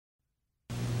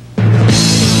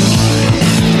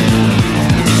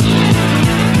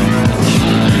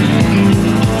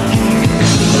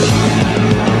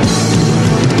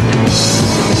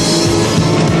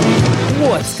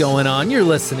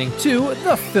listening to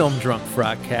the Film Drunk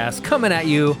Frogcast, coming at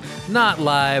you, not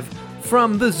live,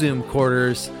 from the Zoom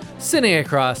quarters, sitting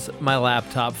across my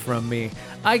laptop from me.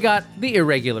 I got the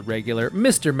irregular regular,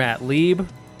 Mr. Matt Lieb.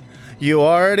 You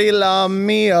already love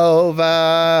me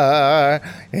over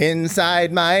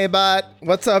inside my butt.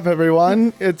 What's up,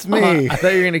 everyone? It's me. I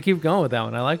thought you were going to keep going with that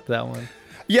one. I liked that one.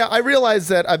 Yeah, I realized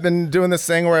that I've been doing this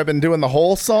thing where I've been doing the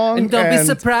whole song. And don't be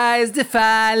surprised if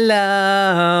I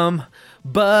love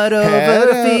butt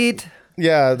over feet.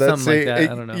 Yeah, that's something like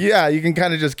that. I don't know. Yeah, you can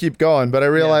kind of just keep going, but I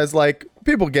realized like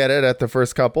people get it at the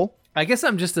first couple. I guess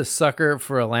I'm just a sucker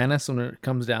for Alanis when it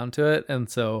comes down to it, and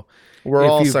so we're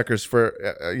all suckers for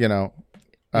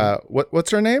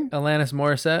what's her name? Alanis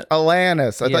Morissette.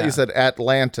 Alanis. I thought you said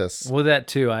Atlantis. Well, that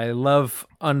too. I love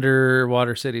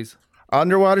underwater cities.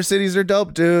 Underwater cities are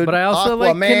dope, dude. But I also Aquaman.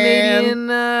 like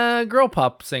Canadian girl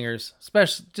pop singers,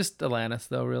 especially just Alanis,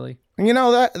 though. Really, you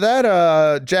know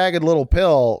that Jagged Little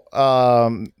Pill,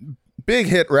 big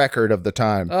hit record of the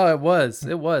time. Oh, it was.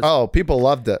 Oh, people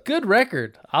loved it. Good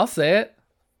record. I'll say it.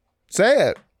 Say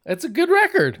it. It's a good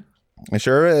record. It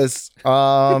sure is.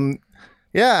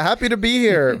 Yeah, happy to be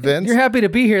here, Vince. You're happy to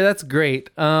be here. That's great.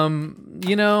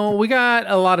 You know, we got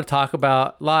a lot to talk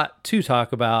about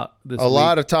this week. A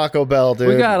lot of Taco Bell, dude.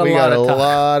 We got a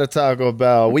lot of Taco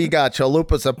Bell. We got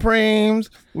Chalupa Supremes.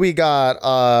 We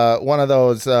got one of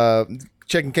those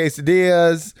chicken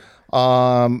quesadillas.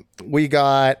 We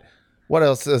got, what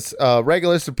else is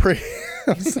regular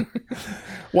Supremes?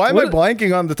 Why am I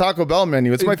blanking on the Taco Bell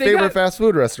menu? It's my favorite fast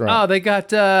food restaurant. Oh, they got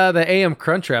the AM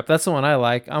Crunchwrap. That's the one I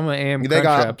like. I'm an AM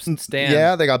Crunchwrap stan.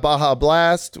 Yeah, they got Baja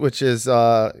Blast, which is,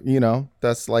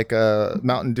 that's like a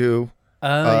Mountain Dew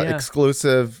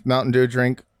exclusive Mountain Dew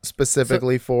drink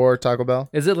specifically for Taco Bell.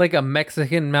 Is it like a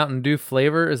Mexican Mountain Dew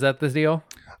flavor? Is that the deal?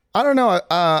 I don't know.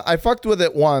 I fucked with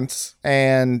it once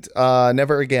and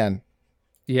never again.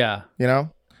 Yeah. You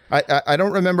know? I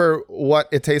don't remember what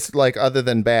it tasted like other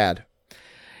than bad.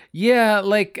 Yeah,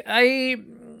 like I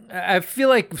feel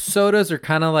like sodas are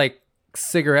kind of like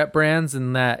cigarette brands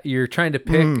in that you're trying to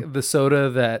pick the soda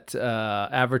that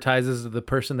advertises the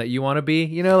person that you want to be.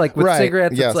 You know, like with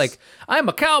cigarettes, It's like, I'm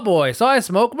a cowboy, so I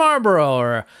smoke Marlboro,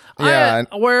 or I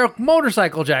wear a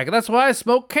motorcycle jacket, that's why I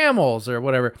smoke Camels, or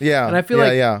whatever. Yeah, and I feel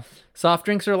like soft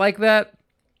drinks are like that.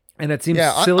 And it seems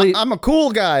silly. I'm a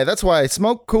cool guy. That's why I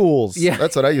smoke Cools. Yeah.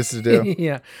 That's what I used to do.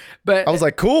 Yeah. But I was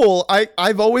like, cool.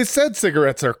 I've always said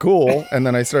cigarettes are cool. And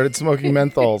then I started smoking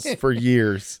menthols for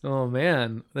years. Oh,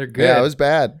 man. They're good. Yeah, it was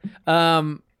bad.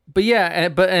 But yeah.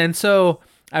 And so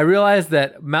I realized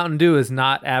that Mountain Dew is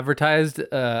not advertised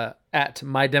at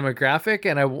my demographic.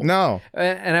 And I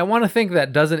want to think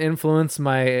that doesn't influence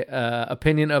my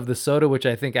opinion of the soda, which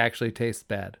I think actually tastes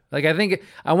bad. Like, I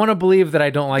want to believe that I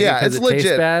don't like it because it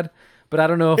tastes bad, but I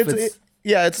don't know if it's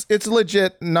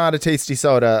legit not a tasty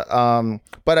soda.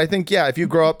 But I think, if you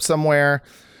grow up somewhere,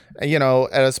 you know,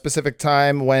 at a specific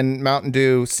time when Mountain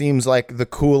Dew seems like the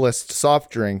coolest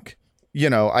soft drink, you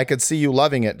know, I could see you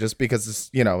loving it just because it's,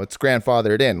 you know, it's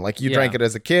grandfathered in. Like you drank it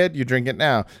as a kid, you drink it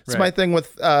now. It's my thing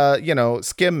with,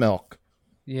 skim milk.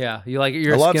 Yeah. You like it?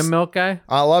 You're a skim milk guy?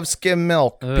 I love skim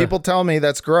milk. Ugh. People tell me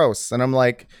that's gross. And I'm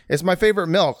like, it's my favorite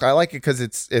milk. I like it because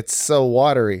it's so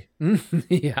watery.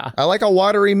 Yeah. I like a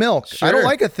watery milk. Sure. I don't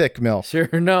like a thick milk. Sure.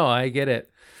 No, I get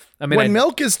it. I mean, when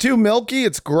milk is too milky,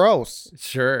 it's gross.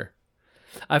 Sure.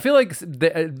 I feel like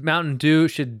the Mountain Dew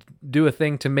should do a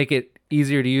thing to make it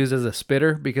easier to use as a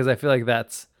spitter, because I feel like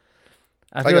that's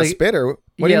like a spitter.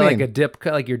 What do you mean? Like a dip,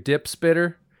 like your dip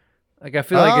spitter. Like I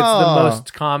feel like it's the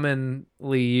most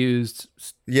commonly used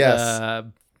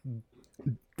thing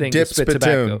dip to spit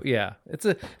spittoon. tobacco. Yeah, it's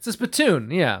a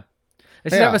spittoon. Yeah,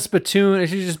 it should have a spittoon. It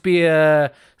should just be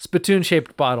a spittoon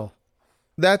shaped bottle.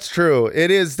 That's true.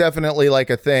 It is definitely like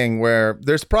a thing where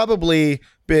there's probably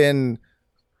been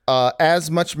as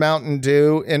much Mountain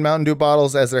Dew in Mountain Dew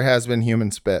bottles as there has been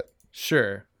human spit.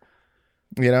 Sure.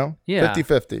 You know? Yeah.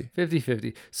 50-50.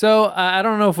 50-50. So I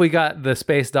don't know if we got the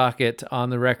space docket on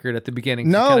the record at the beginning.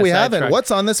 No, we haven't.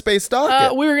 What's on the space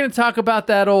docket? We were going to talk about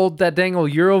that dang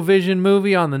old Eurovision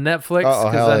movie on the Netflix,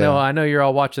 because I know you're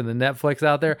all watching the Netflix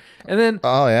out there. And then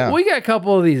we got a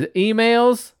couple of these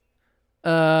emails.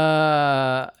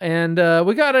 And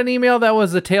we got an email that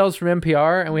was the Tales from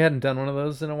NPR, and we hadn't done one of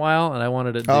those in a while, and I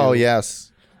wanted to do I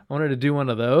wanted to do one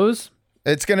of those.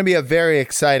 It's going to be a very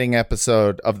exciting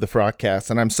episode of the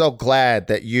Frogcast, and I'm so glad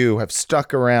that you have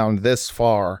stuck around this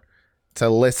far to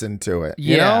listen to it.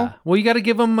 Yeah. You know? Well, you got to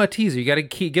give them a teaser. You got to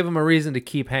give them a reason to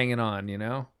keep hanging on, you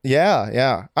know? Yeah,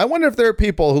 yeah. I wonder if there are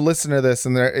people who listen to this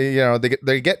and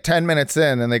they get 10 minutes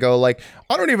in and they go like,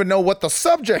 I don't even know what the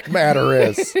subject matter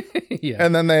is. Yeah.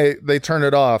 And then they turn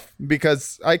it off,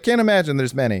 because I can't imagine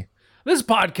there's many. This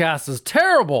podcast is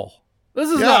terrible. This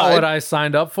is not what I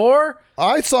signed up for.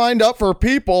 I signed up for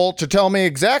people to tell me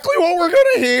exactly what we're going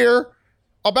to hear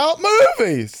about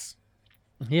movies.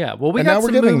 Yeah, well, we And got now we're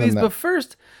some giving them movies, that. but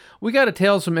first, we got a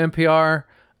Tales from NPR.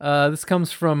 This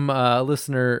comes from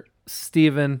listener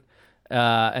Steven,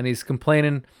 and he's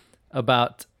complaining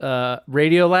about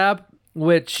Radiolab,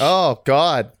 which Oh,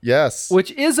 God. Yes.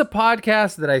 which is a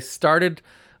podcast that I started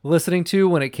listening to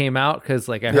when it came out, because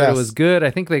like I heard Yes. it was good. I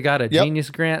think they got a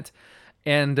Genius grant,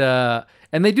 and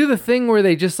they do the thing where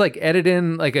they just like edit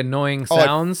in like annoying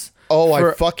sounds.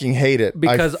 I fucking hate it.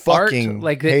 Because I fucking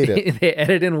like hate they, it. they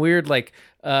edit in weird like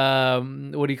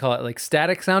what do you call it, like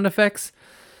static sound effects.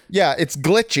 Yeah, it's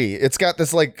glitchy. It's got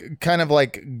this like kind of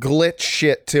like glitch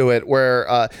shit to it where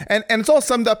and it's all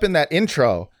summed up in that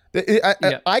intro.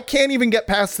 I can't even get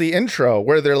past the intro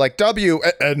where they're like WNYC.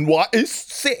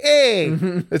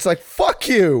 It's like, fuck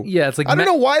you. Yeah, it's like I don't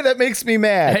know why that makes me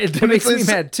mad. It makes me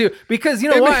mad too, because you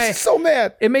know It why? makes me so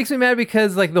mad. It makes me mad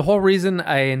because like the whole reason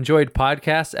I enjoyed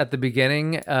podcasts at the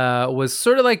beginning was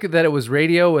sort of like that it was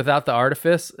radio without the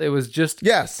artifice. It was just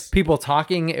Yes. people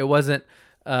talking. It wasn't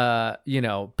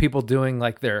people doing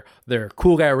like their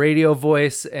cool guy radio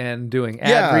voice and doing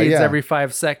ad reads every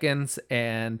 5 seconds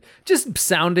and just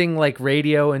sounding like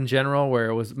radio in general, where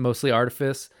it was mostly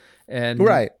artifice. And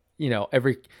Right.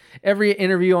 Every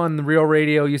interview on the real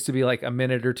radio used to be like a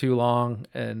minute or two long,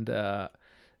 and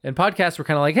podcasts were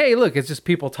kind of like, hey, look, it's just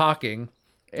people talking.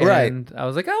 And Right. I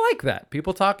was like, I like that.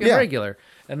 People talking Yeah. regular.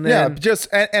 And then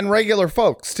and regular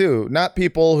folks too, not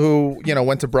people who,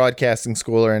 went to broadcasting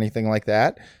school or anything like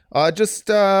that. Just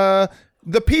the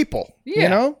people,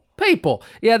 people.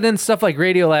 Yeah, then stuff like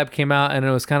Radiolab came out, and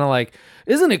it was kind of like,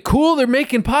 isn't it cool? They're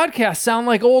making podcasts sound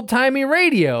like old-timey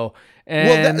radio.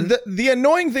 And Well, the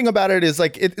annoying thing about it is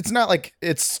like it's not like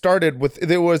it started with,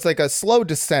 there was like a slow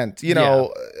descent.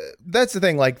 That's the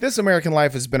thing. Like This American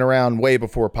Life has been around way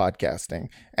before podcasting,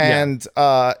 and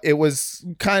it was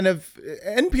kind of,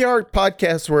 NPR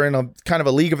podcasts were in a kind of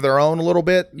a league of their own a little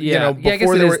bit. I guess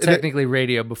before it they is were technically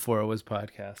radio before it was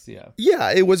podcast. Yeah.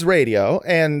 Yeah, it was radio,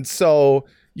 and so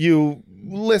you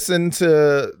listen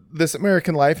to This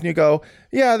American Life and you go,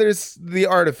 yeah, there's the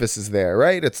artifices there,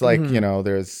 right? It's like,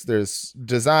 there's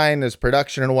design, there's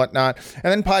production and whatnot. And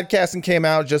then podcasting came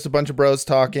out, just a bunch of bros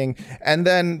talking. And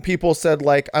then people said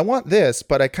like, I want this,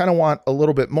 but I kind of want a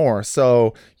little bit more.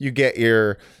 So you get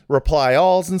your reply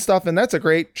alls and stuff. And that's a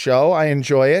great show. I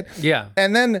enjoy it. Yeah.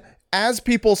 And then as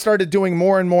people started doing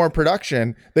more and more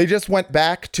production, they just went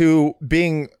back to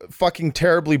being fucking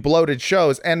terribly bloated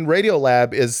shows, and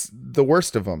Radiolab is the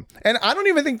worst of them. And I don't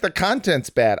even think the content's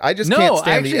bad. I just can't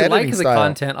stand the editing I actually like the style.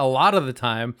 content a lot of the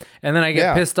time, and then I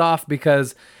get pissed off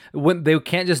because when they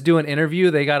can't just do an interview,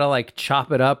 they gotta like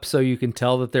chop it up so you can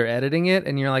tell that they're editing it,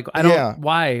 and you're like, I don't.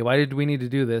 Why did we need to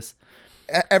do this?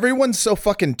 Everyone's so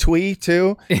fucking twee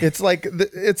too. It's like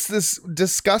it's this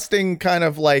disgusting kind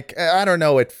of like, I don't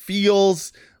know. It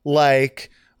feels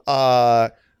like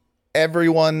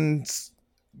everyone's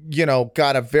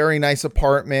got a very nice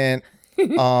apartment.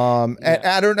 And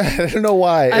I don't know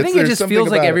why. I think it just feels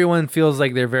like everyone feels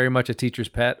like they're very much a teacher's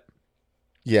pet.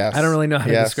 Yes. I don't really know how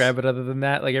to describe it other than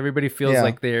that. Like everybody feels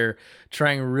like they're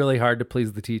trying really hard to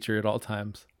please the teacher at all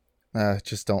times.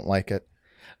 Just don't like it.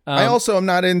 I also am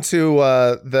not into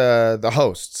the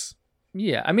hosts.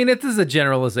 Yeah, I mean, it is a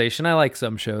generalization. I like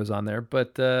some shows on there,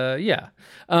 but yeah.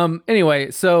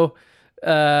 Anyway, so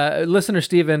listener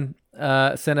Steven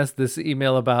sent us this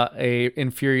email about a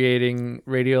infuriating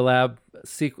Radiolab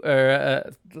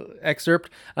excerpt.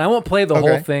 And I won't play the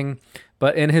whole thing,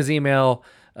 but in his email,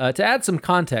 to add some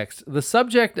context, the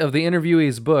subject of the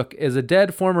interviewee's book is a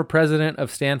dead former president of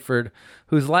Stanford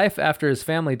whose life after his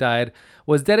family died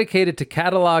was dedicated to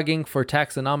cataloging for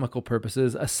taxonomical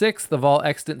purposes a sixth of all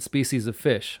extant species of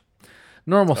fish.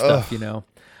 Normal stuff,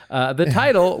 The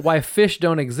title, Why Fish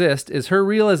Don't Exist, is her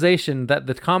realization that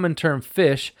the common term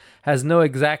fish has no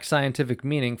exact scientific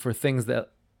meaning for things that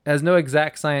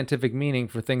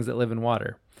live in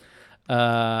water.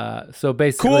 So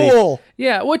basically, cool.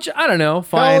 Yeah, which I don't know.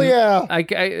 Fine. Hell yeah.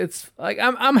 It's like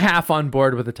I'm half on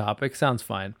board with the topic. Sounds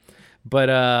fine. But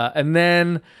and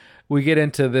then we get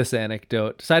into this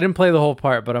anecdote. So I didn't play the whole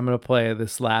part, but I'm gonna play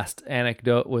this last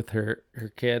anecdote with her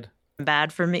kid.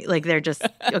 Bad for me. Like they're just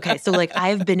okay. So like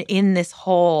I've been in this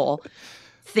hole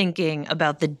thinking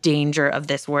about the danger of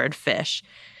this word fish,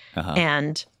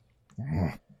 and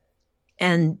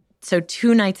And so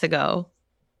 2 nights ago,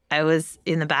 I was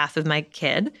in the bath with my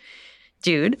kid,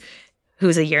 Dude,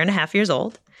 who's a 1.5 years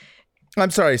old.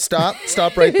 I'm sorry. Stop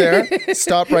right there.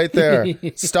 Stop right there.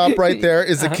 Stop right there.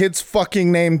 Is the kid's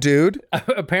fucking name Dude?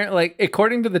 Apparently, like,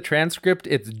 according to the transcript,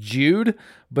 it's Jude,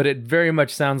 but it very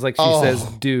much sounds like she says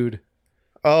dude.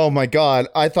 Oh my God.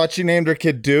 I thought she named her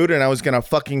kid Dude and I was going to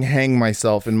fucking hang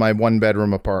myself in my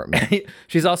 1-bedroom apartment.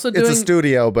 She's also doing... It's a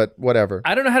studio, but whatever.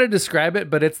 I don't know how to describe it,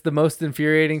 but it's the most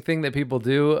infuriating thing that people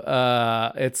do.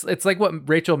 It's like what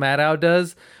Rachel Maddow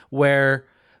does, where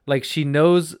like she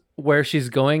knows where she's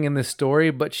going in the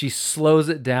story, but she slows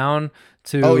it down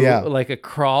to like a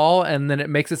crawl, and then it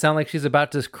makes it sound like she's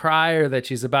about to cry or that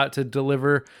she's about to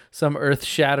deliver some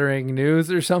earth-shattering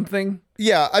news or something.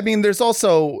 Yeah, I mean, there's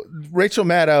also Rachel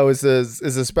Maddow is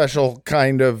a special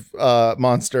kind of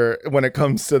monster when it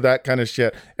comes to that kind of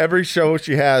shit. Every show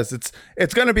she has,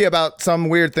 it's going to be about some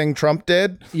weird thing Trump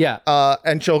did. Yeah,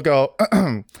 and she'll go.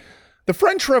 The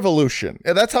French Revolution.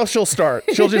 That's how she'll start.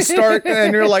 She'll just start,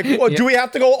 and you're like, well, do we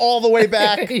have to go all the way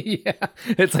back? Yeah.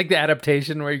 It's like the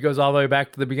adaptation where he goes all the way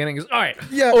back to the beginning. He goes, all right,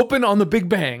 open on the Big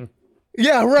Bang.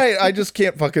 Yeah, right. I just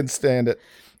can't fucking stand it.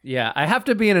 Yeah, I have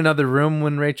to be in another room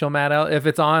when Rachel Maddow, if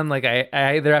it's on, like I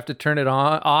either have to turn it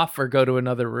off or go to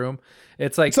another room.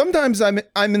 It's like sometimes I'm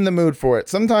in the mood for it.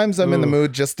 Sometimes I'm in the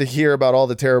mood just to hear about all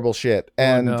the terrible shit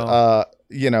and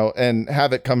and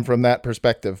have it come from that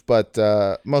perspective. But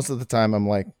most of the time I'm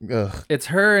like, ugh. It's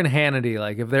her and Hannity.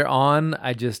 Like if they're on,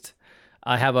 I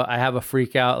have a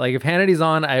freak out. Like if Hannity's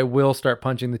on, I will start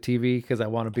punching the TV because I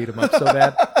want to beat him up so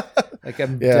bad. Like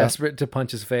I'm desperate to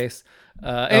punch his face.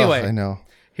 Anyway, I know.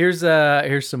 Here's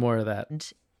some more of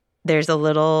that. There's a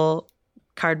little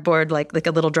cardboard, like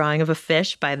a little drawing of a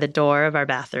fish by the door of our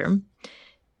bathroom.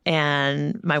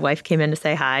 And my wife came in to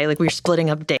say hi. Like we were splitting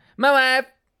up days. My wife.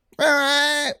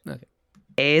 Okay.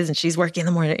 Days, and she's working in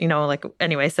the morning,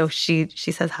 anyway, so she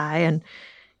says hi,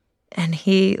 and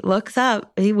he looks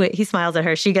up, he smiles at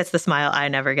her. She gets the smile I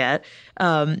never get.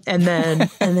 And then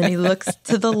he looks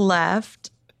to the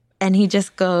left and he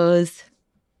just goes,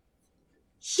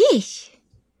 yeesh.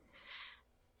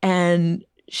 And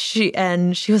she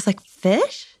was like,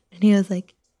 fish? And he was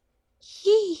like,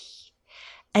 yeesh.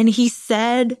 And he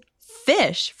said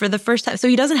fish for the first time. So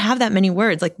he doesn't have that many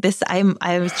words. Like this,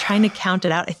 I was trying to count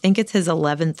it out. I think it's his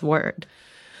 11th word.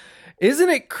 Isn't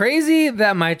it crazy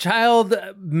that my child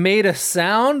made a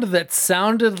sound that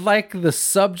sounded like the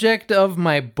subject of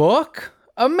my book?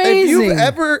 Amazing. If you've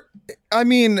ever,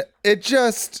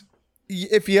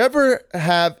 if you ever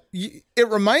have, it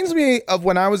reminds me of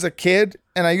when I was a kid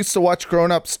and I used to watch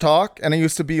grown-ups talk and I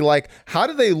used to be like, how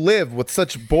do they live with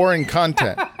such boring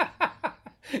content?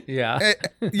 Yeah.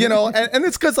 And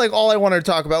it's because like all I wanted to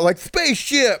talk about, like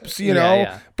spaceships,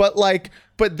 Yeah. But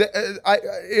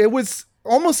it was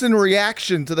almost in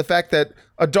reaction to the fact that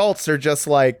adults are just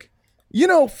like,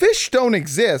 fish don't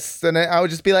exist. And I would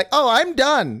just be like, oh, I'm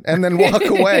done. And then walk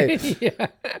away. Yeah.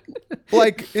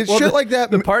 Like shit like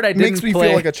that. The part I makes me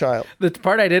feel like a child. The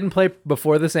part I didn't play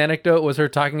before this anecdote was her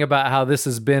talking about how this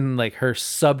has been like her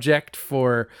subject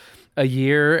for a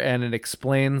year, and it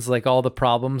explains like all the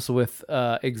problems with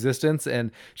existence,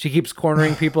 and she keeps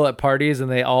cornering people at parties,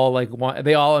 and they all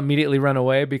immediately run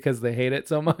away because they hate it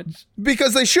so much.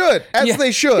 Because they should,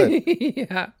 they should.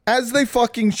 Yeah, as they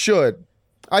fucking should.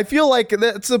 I feel like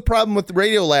that's the problem with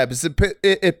Radiolab is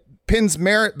it pins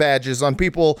merit badges on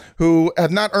people who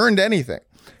have not earned anything.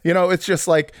 It's just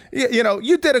like,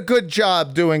 you did a good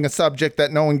job doing a subject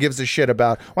that no one gives a shit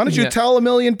about. Why don't you tell 1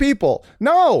 million people?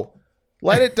 No.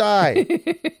 Let it die.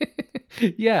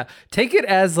 Yeah, take it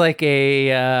as like a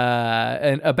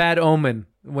bad omen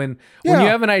when you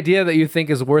have an idea that you think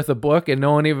is worth a book and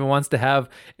no one even wants to have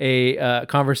a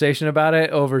conversation about it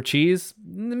over cheese.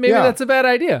 Maybe that's a bad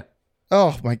idea.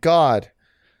 Oh my God.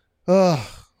 Ugh.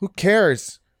 Who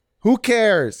cares? Who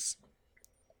cares?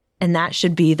 And that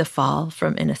should be the fall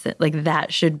from Innocent. Like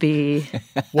that should be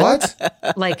what?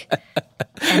 Like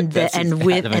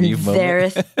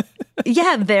Varys.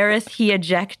 Yeah, Varys, he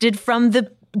ejected from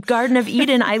the Garden of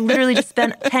Eden. I literally just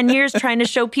spent 10 years trying to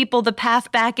show people the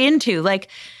path back into. Like,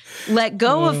 let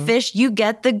go of fish, you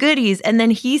get the goodies. And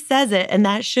then he says it, and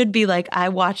that should be like, I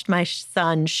watched my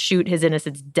son shoot his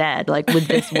innocence dead. Like with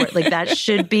this word, like that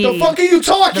should be. The fuck are you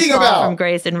talking about? From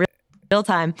Grace in real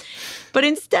time. But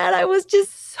instead, I was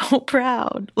just so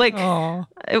proud. Like,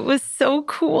 it was so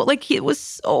cool. Like, it was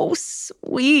so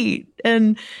sweet.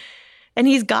 And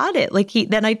he's got it. Like, I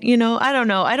don't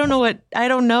know.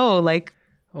 Like,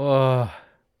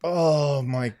 oh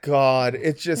my God.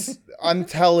 It's just, I'm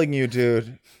telling you,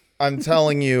 dude. I'm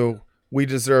telling you, we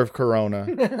deserve Corona.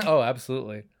 Oh,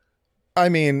 absolutely. I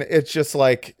mean, it's just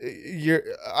like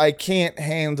I can't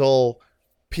handle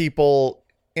people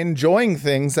enjoying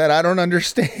things that I don't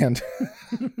understand.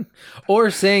 Or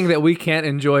saying that we can't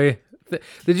enjoy.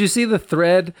 Did you see the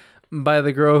thread by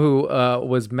the girl who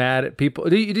was mad at people?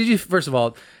 Did you first of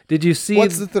all? Did you see?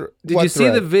 Did you see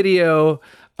the video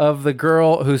of the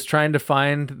girl who's trying to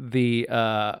find the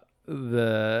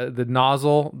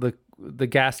nozzle, the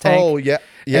gas tank? Oh yeah,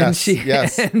 yes,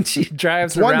 yes. And she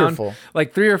drives It's around wonderful.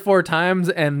 like 3 or 4 times,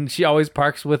 and she always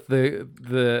parks with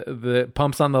the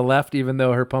pumps on the left, even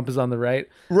though her pump is on the right.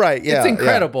 Right. Yeah. It's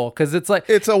incredible because it's like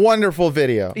It's a wonderful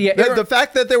video. Yeah, The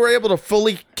fact that they were able to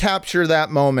fully capture that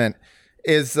moment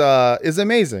is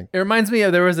amazing. It reminds me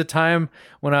of there was a time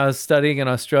when I was studying in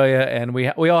Australia, and we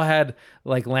all had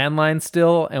like landlines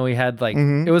still, and we had like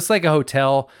it was like a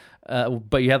hotel,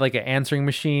 but you had like an answering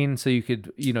machine, so you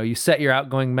could you set your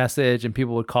outgoing message, and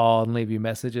people would call and leave you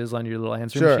messages on your little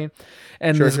answering Sure. machine.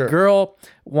 And Sure, this sure. girl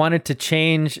wanted to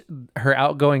change her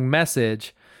outgoing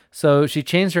message. So she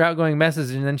changed her outgoing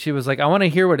message, and then she was like, I want to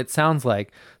hear what it sounds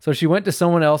like. So she went to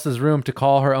someone else's room to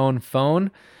call her own phone.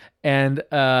 And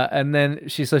then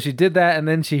she did that, and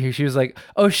then she was like,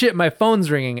 oh shit, my phone's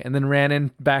ringing, and then ran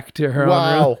in back to her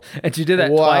own room, and she did that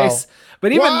twice.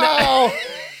 But even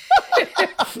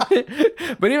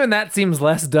but even that seems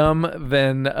less dumb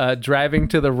than driving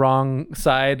to the wrong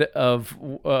side of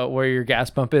where your gas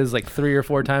pump is like 3 or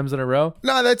 4 times in a row.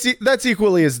 No, that's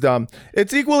equally as dumb.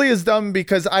 It's equally as dumb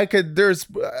because there's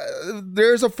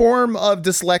a form of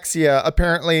dyslexia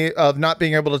apparently of not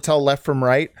being able to tell left from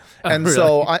right, and really?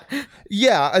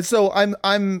 so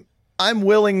I'm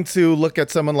willing to look at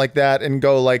someone like that and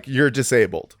go like, you're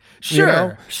disabled. Sure, You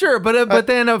know? sure, but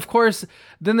then of course,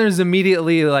 then there's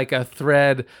immediately like a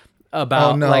thread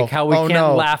about Oh, no. like how we Oh, can't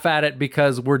no. laugh at it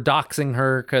because we're doxing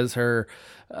her because her,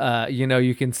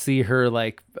 you can see her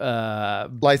like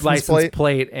license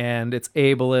plate and it's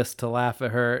ableist to laugh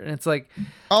at her, and it's like,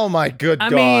 Oh my good I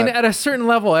God. mean, at a certain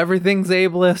level, everything's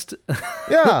ableist.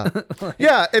 Yeah.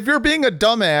 Yeah. If you're being a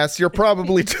dumbass, you're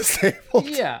probably disabled.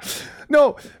 Yeah.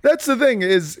 No, that's the thing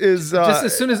is Just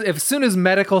as soon as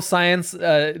medical science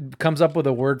comes up with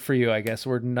a word for you, I guess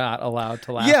we're not allowed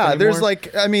to laugh. yeah, anymore. there's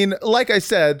like, I mean, like I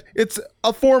said, it's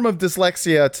a form of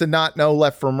dyslexia to not know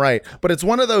left from right, but it's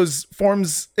one of those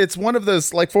forms of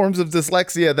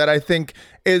dyslexia that I think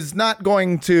is not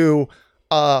going to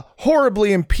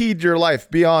horribly impede your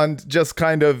life beyond just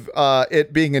kind of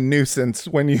it being a nuisance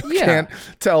when you can't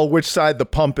tell which side the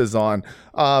pump is on.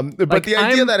 But Like, the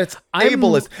idea that it's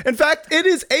ableist, in fact, it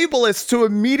is ableist to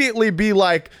immediately be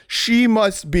like, she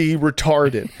must be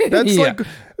retarded. That's Yeah. like,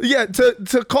 yeah,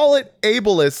 to call it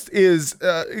ableist is,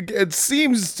 it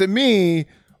seems to me,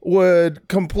 would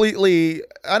completely,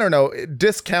 I don't know,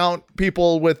 discount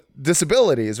people with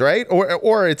disabilities, right?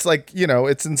 Or it's like,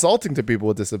 it's insulting to people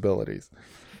with disabilities.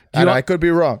 And I could be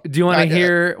wrong. Do you want to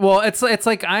hear? Well, it's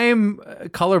like I'm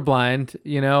colorblind,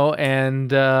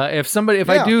 and if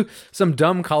I do some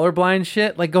dumb colorblind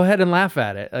shit, like go ahead and laugh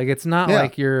at it. Like it's not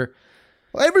like you're.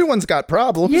 Well, everyone's got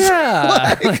problems.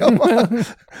 Yeah. Like, come on.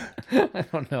 I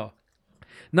don't know.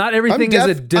 Not everything is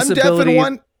a disability. I'm deaf in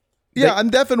one. Yeah, I'm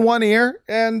deaf in one ear,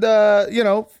 and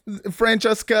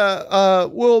Francesca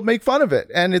will make fun of it,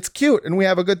 and it's cute, and we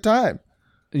have a good time.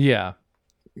 Yeah.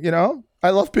 I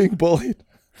love being bullied.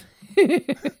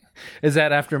 Is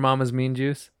that after Mama's Mean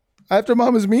Juice? After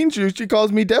Mama's Mean Juice, she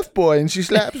calls me Deaf Boy, and she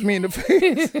slaps me in the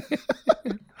face.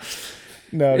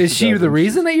 No, Is she the doesn't.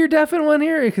 reason that you're deaf in one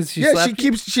ear? Because she slapped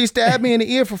you? she stabbed me in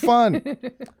the ear for fun.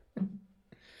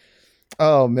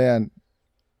 Oh man.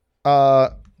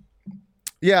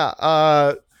 Yeah.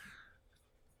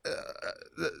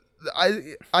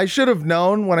 I should have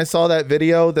known when I saw that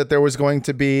video that there was going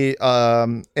to be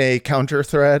a counter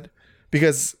thread,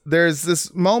 because there's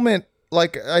this moment,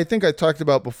 like I think I talked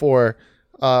about before,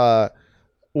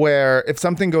 where if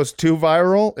something goes too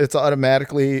viral, it's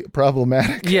automatically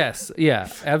problematic. Yes. Yeah.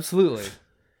 Absolutely.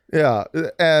 Yeah.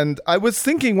 And I was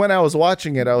thinking when I was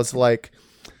watching it, I was like,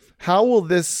 how will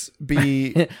this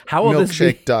be How will this be?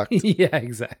 milkshake ducked? Yeah,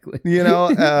 exactly.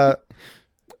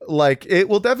 Like it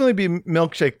will definitely be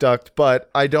milkshake ducked, but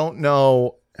I don't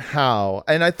know how.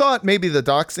 And I thought maybe the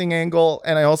doxing angle,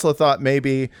 and I also thought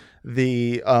maybe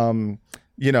the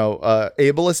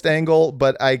ableist angle,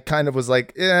 but I kind of was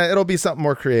like, it'll be something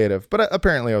more creative. But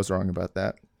apparently I was wrong about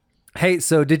that. Hey,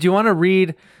 so did you want to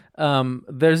read?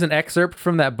 There's an excerpt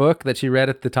from that book that she read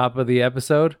at the top of the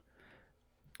episode.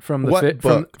 From the What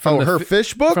book? Her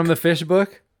fish book? From the fish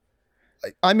book.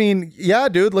 I mean, yeah,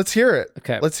 dude, let's hear it.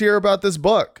 Okay. Let's hear about this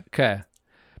book. Okay.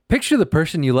 Picture the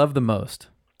person you love the most.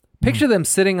 Picture them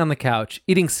sitting on the couch,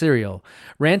 eating cereal,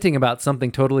 ranting about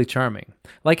something totally charming.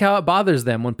 Like how it bothers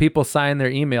them when people sign their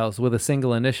emails with a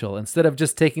single initial instead of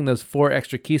just taking those 4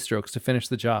 extra keystrokes to finish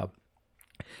the job.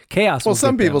 Chaos will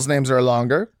some get people's names are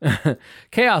longer.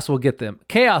 Chaos will get them.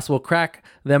 Chaos will crack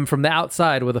them from the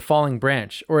outside with a falling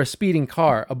branch, or a speeding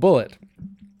car, a bullet,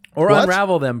 or What?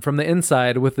 unravel them from the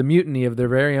inside with the mutiny of their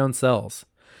very own cells.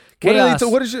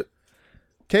 What is it?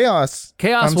 Chaos.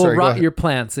 Chaos I'm will sorry, go rot ahead. your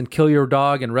plants and kill your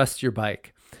dog and rust your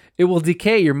bike. It will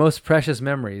decay your most precious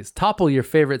memories, topple your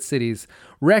favorite cities,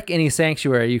 wreck any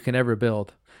sanctuary you can ever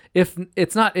build.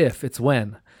 It's not if, it's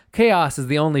when. Chaos is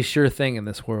the only sure thing in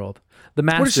this world. The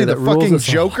master What is she, that the rules fucking us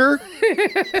all. Joker?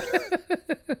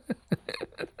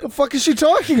 The fuck is she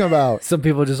talking about? Some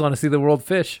people just want to see the world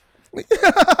fish.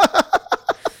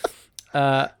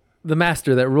 The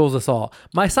master that rules us all.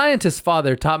 My scientist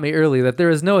father taught me early that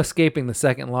there is no escaping the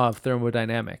second law of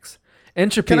thermodynamics.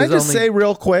 Entropy Can I is just only... say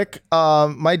real quick?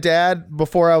 My dad,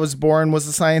 before I was born, was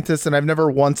a scientist, and I've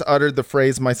never once uttered the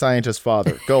phrase "my scientist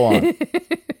father." Go on.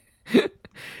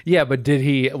 Yeah, but did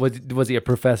he... Was he a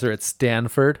professor at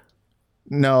Stanford?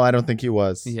 No, I don't think he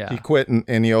was. Yeah. He quit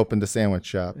and he opened a sandwich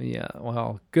shop. Yeah,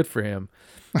 well, good for him.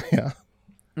 Yeah.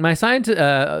 My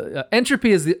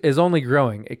entropy is only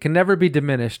growing. It can never be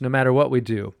diminished no matter what we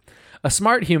do. A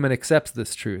smart human accepts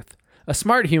this truth. A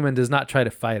smart human does not try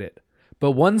to fight it.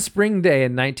 But one spring day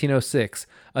in 1906,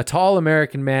 a tall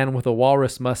American man with a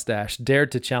walrus mustache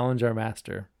dared to challenge our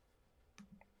master.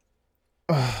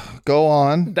 Go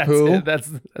on. That's Who? it. That's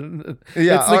Yeah, it's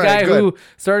the all right, guy good. who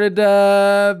started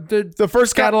the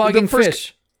first guy- cataloging the first-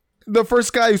 fish. The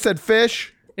first guy who said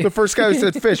fish. The first guy who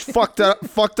said fish fucked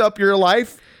up your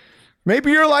life.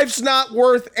 Maybe your life's not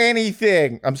worth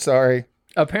anything. I'm sorry.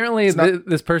 Apparently,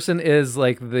 this person is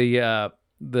like the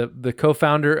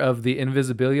co-founder of the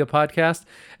Invisibilia podcast,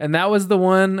 and that was the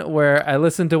one where I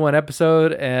listened to one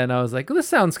episode and I was like, "This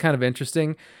sounds kind of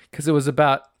interesting," because it was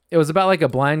about like a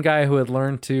blind guy who had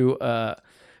learned to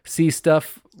see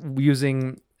stuff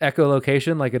using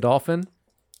echolocation, like a dolphin.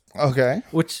 Okay.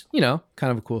 Which,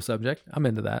 kind of a cool subject. I'm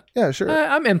into that. Yeah, sure.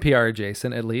 I'm NPR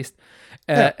adjacent, at least.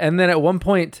 Yeah. And then at one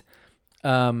point,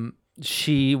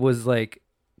 she was like,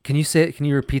 can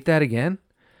you repeat that again?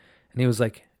 And he was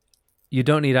like, you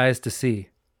don't need eyes to see.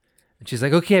 And she's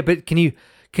like, okay, but can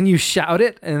you shout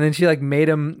it? And then she like made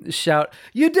him shout,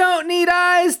 you don't need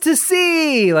eyes to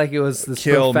see. Like it was this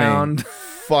profound, me.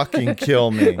 Fucking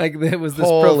kill me. like it was this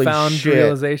Holy profound shit.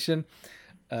 realization.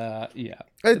 Yeah.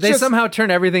 It's They just- somehow turn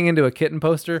everything into a kitten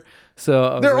poster. So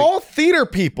I was They're like, all theater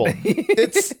people.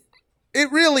 It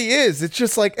really is. It's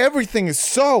just like everything is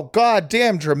so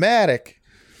goddamn dramatic.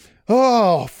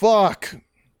 Oh, fuck.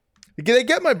 They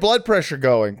get my blood pressure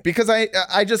going because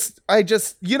I just,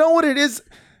 you know what it is?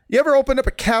 You ever opened up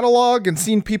a catalog and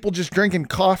seen people just drinking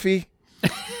coffee?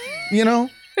 You know?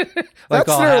 like That's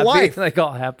all their happy, life. like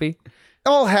all happy.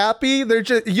 All happy. They're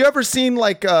just, you ever seen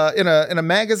like in a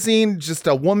magazine, just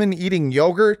a woman eating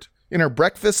yogurt in her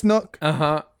breakfast nook?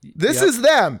 Uh-huh. This is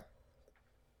them.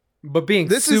 But being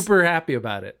This is- super happy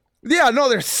about it. Yeah, no,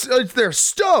 they're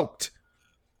stoked.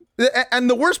 And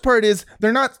the worst part is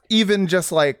they're not even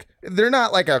just like, they're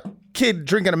not like a kid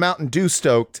drinking a Mountain Dew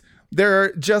stoked.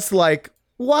 They're just like,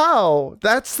 wow,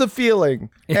 that's the feeling.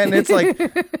 And it's like,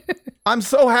 I'm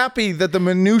so happy that the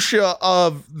minutia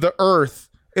of the earth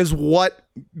is what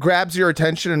grabs your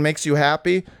attention and makes you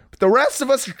happy. But the rest of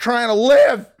us are trying to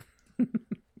live.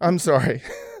 I'm sorry.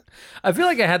 I feel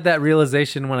like I had that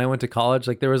realization when I went to college.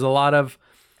 Like there was a lot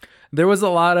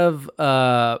of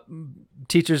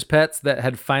teachers' pets that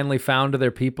had finally found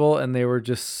their people, and they were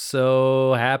just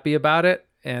so happy about it.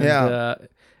 And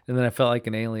and then I felt like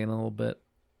an alien a little bit.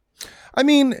 I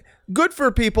mean, good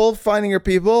for people finding your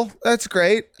people. That's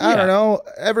great. I Yeah. don't know.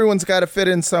 Everyone's got to fit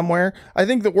in somewhere. I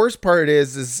think the worst part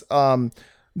is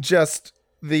just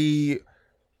in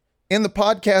the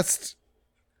podcast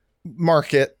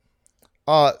market,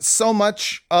 so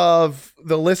much of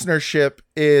the listenership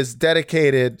is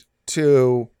dedicated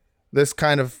to this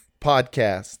kind of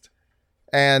podcast.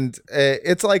 And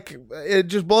it's like, it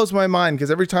just blows my mind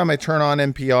because every time I turn on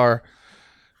NPR,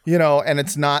 and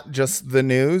it's not just the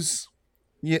news,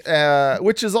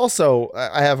 which is also,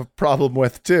 I have a problem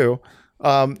with too.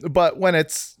 But when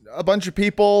it's a bunch of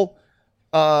people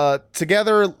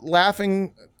together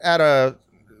laughing at a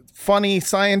funny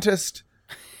scientist,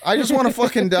 I just want to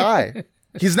fucking die.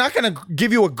 He's not going to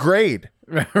give you a grade.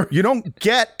 You don't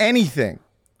get anything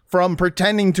from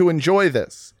pretending to enjoy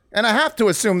this. And I have to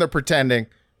assume they're pretending.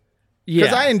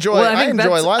 Yeah, I enjoy lots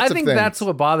of I think things. that's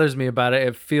what bothers me about it.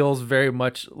 It feels very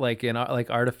much like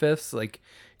artifice. Like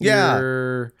Yeah.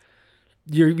 you're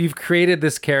you've created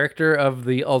this character of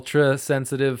the ultra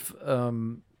sensitive,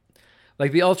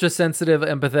 like the ultra sensitive,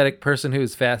 empathetic person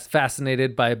who's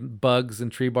fascinated by bugs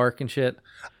and tree bark and shit.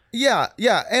 Yeah,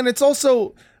 yeah. And it's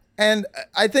also, and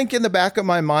I think in the back of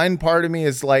my mind, part of me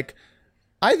is like,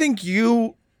 I think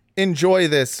you enjoy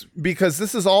this because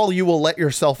this is all you will let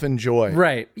yourself enjoy.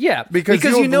 Right. Yeah. Because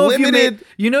you know, limited...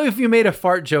 if you made a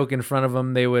fart joke in front of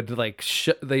them, they would like,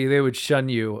 they would shun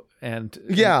you. And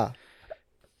yeah.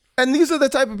 And these are the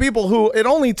type of people who it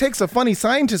only takes a funny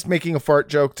scientist making a fart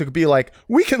joke to be like,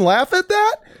 we can laugh at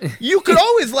that. You could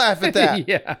always laugh at that.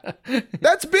 Yeah.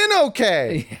 That's been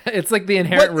okay. Yeah, it's like the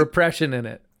inherent repression in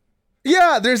it.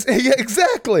 Yeah,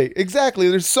 exactly.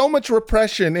 There's so much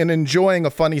repression in enjoying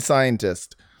a funny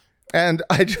scientist. And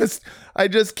I just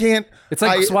can't. It's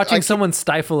like watching someone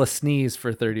stifle a sneeze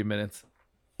for 30 minutes.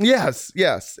 Yes.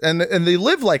 And they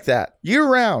live like that year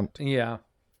round. Yeah.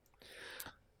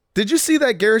 Did you see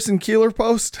that Garrison Keillor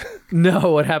post?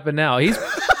 No, what happened now?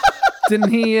 Didn't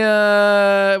he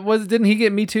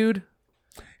get Me Too'd?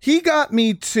 He got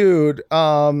Me Too'd,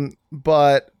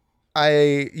 but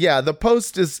the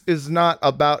post is not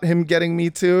about him getting Me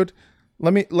Too'd.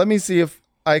 Let me see if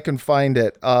I can find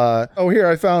it. Here,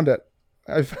 I found it.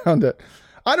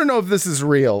 I don't know if this is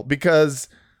real because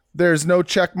there's no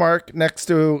check mark next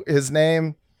to his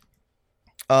name.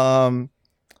 But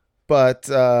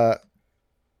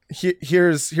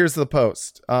here's the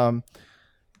post.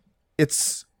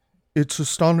 It's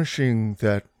astonishing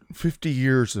that 50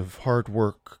 years of hard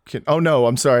work can... Oh no,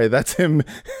 I'm sorry. That's him.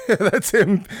 That's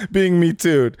him being Me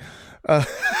Too'd.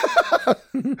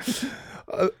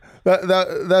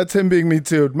 That's him being Me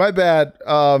Too'd. My bad.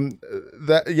 Well,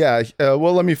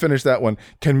 let me finish that one.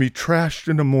 Can be trashed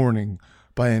in the morning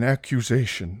by an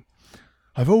accusation.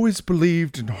 I've always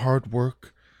believed in hard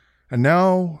work, and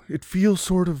now it feels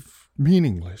sort of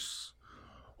meaningless.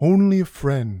 Only a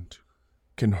friend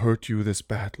can hurt you this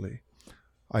badly.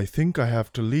 I think I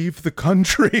have to leave the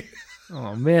country.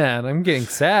 Oh man, I'm getting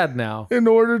sad now. In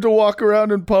order to walk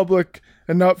around in public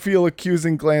and not feel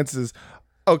accusing glances.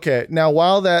 Okay, now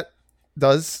while that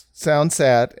does sound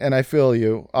sad, and I feel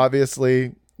you,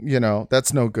 obviously,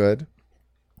 that's no good.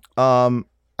 I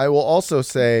will also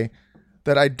say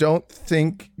that I don't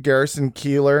think Garrison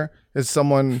Keillor is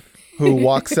someone who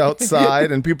walks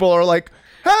outside and people are like,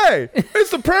 hey,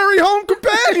 it's the Prairie Home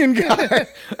Companion guy.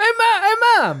 Hey,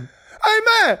 Mom. Hey,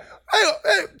 man. Hey,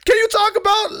 can you talk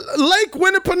about Lake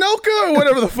Winneponoka or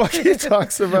whatever the fuck he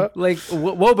talks about? Lake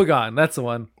Wobegon, that's the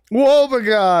one.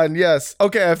 Wobegon, yes.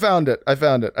 Okay, I found it.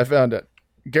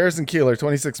 Garrison Keillor,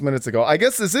 26 minutes ago. I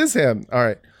guess this is him. All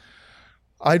right.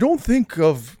 I don't think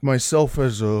of myself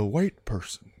as a white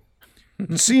person.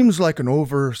 It seems like an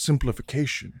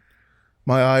oversimplification.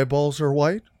 My eyeballs are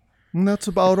white, and that's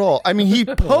about all. I mean, he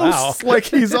posts like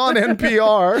he's on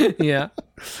NPR. Yeah.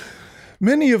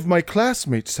 Many of my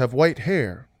classmates have white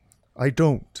hair. I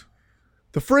don't.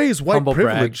 The phrase white Humble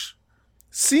privilege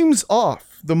seems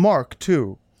off the mark,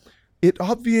 too. It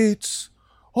obviates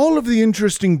all of the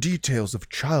interesting details of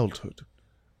childhood.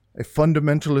 A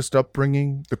fundamentalist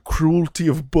upbringing, the cruelty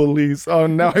of bullies. Oh,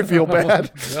 now I feel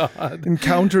bad. Oh, God.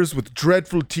 Encounters with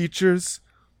dreadful teachers,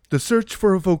 the search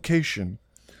for a vocation.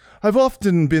 I've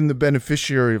often been the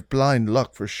beneficiary of blind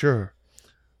luck, for sure.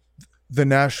 The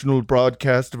national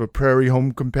broadcast of a Prairie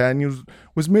Home Companion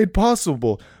was made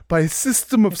possible by a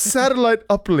system of satellite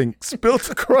uplinks built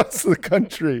across the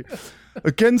country.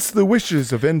 Against the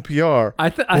wishes of NPR. I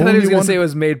thought he was going to say it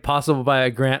was made possible by a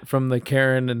grant from the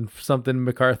Karen and something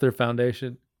MacArthur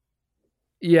Foundation.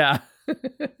 Yeah.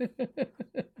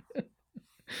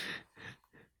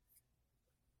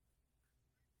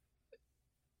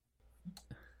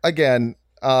 Again,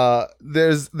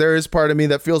 there is part of me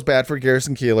that feels bad for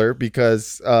Garrison Keillor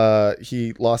because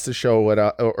he lost his show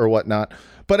or whatnot.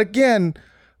 But again,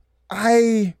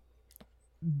 I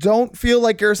don't feel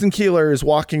like Garrison Keillor is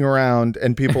walking around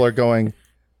and people are going,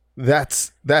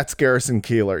 that's Garrison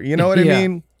Keillor. You know what I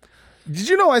mean? Did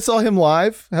you know I saw him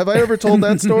live? Have I ever told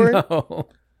that story? No.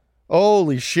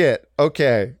 Holy shit.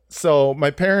 Okay. So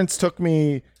my parents took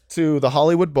me to the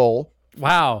Hollywood Bowl.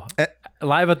 Wow.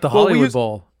 Live at the Hollywood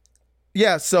Bowl.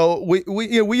 Yeah, so we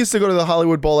used to go to the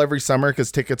Hollywood Bowl every summer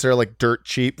because tickets are like dirt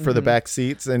cheap for the back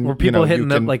seats. And were people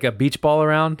hitting up like a beach ball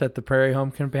around at the Prairie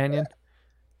Home Companion?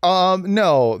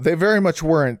 No, they very much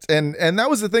weren't. And that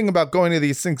was the thing about going to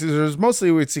these things. It was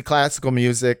mostly we'd see classical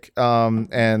music,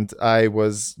 and I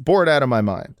was bored out of my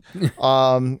mind.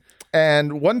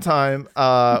 And one time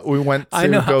we went to I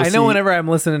know whenever I'm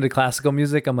listening to classical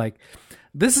music, I'm like,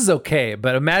 this is okay,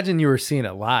 but imagine you were seeing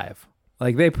it live.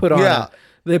 Like they put on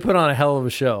a hell of a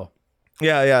show.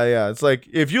 Yeah. It's like,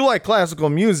 if you like classical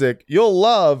music, you'll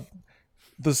love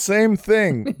the same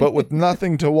thing, but with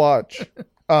nothing to watch.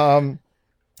 I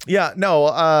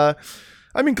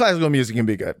mean, classical music can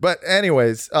be good. But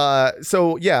anyways,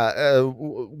 one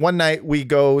night we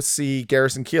go see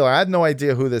Garrison Keillor. I had no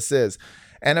idea who this is.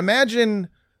 And imagine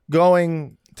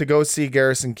going to go see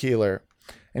Garrison Keillor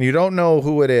and you don't know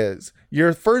who it is.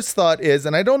 Your first thought is,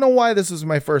 and I don't know why this was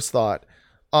my first thought,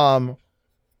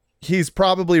 he's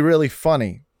probably really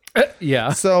funny.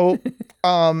 Yeah. So,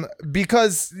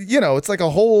 because, it's like a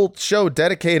whole show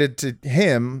dedicated to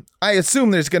him, I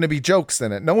assume there's going to be jokes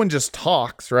in it. No one just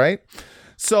talks, right?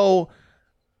 So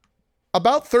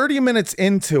about 30 minutes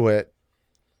into it,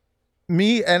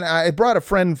 me and I brought a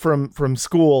friend from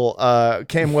school,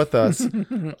 came with us.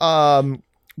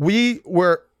 We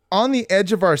were on the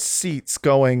edge of our seats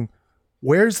going,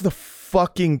 where's the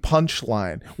fucking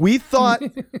punchline? We thought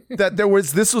that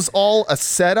this was all a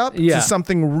setup to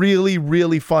something really,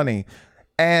 really funny.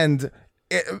 And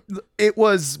it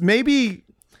was maybe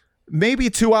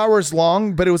 2 hours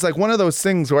long, but it was like one of those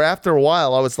things where after a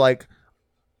while I was like,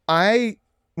 I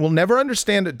will never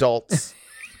understand adults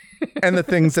and the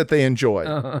things that they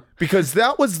enjoy, because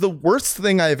that was the worst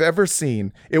thing I've ever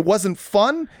seen. It wasn't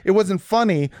fun. It wasn't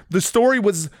funny. The story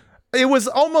was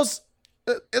almost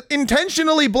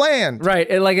intentionally bland. Right.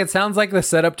 It sounds like the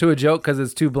setup to a joke because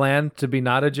it's too bland to be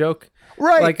not a joke.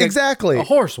 Right. Like exactly. A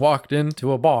horse walked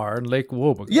into a bar in Lake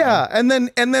Wobegon. Yeah. And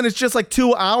then it's just like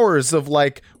 2 hours of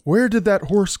like, where did that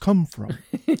horse come from?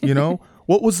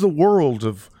 What was the world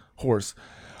of horse?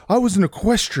 I was an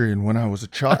equestrian when I was a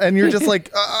child. And you're just like,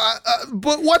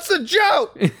 but what's the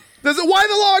joke? Why the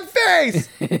long face?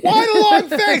 Why the long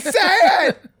face? Say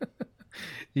it.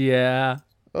 Yeah.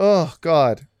 Oh,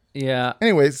 God. Yeah.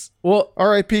 Anyways, well,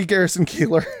 R.I.P. Garrison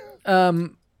Keillor.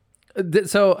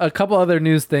 So a couple other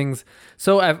news things.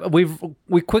 So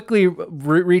we quickly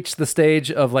reached the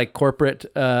stage of like corporate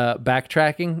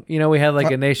backtracking. We had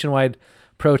like a nationwide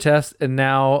protest, and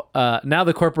now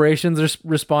the corporations are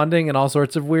responding in all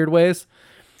sorts of weird ways.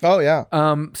 Oh yeah.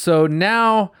 So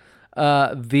now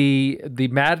the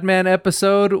Mad Men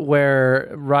episode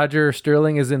where Roger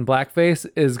Sterling is in blackface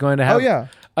is going to have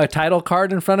a title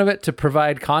card in front of it to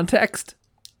provide context.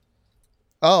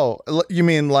 Oh, you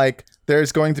mean like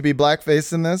there's going to be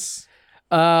blackface in this?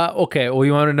 Okay. Well,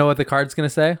 you want to know what the card's going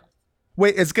to say?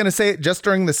 Wait, it's going to say it just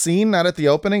during the scene, not at the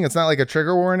opening? It's not like a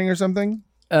trigger warning or something?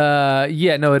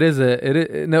 Yeah, no, it is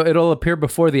it'll appear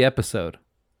before the episode.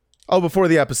 Oh, before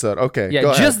the episode. Okay.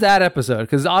 Yeah, just that episode,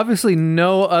 because obviously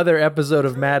no other episode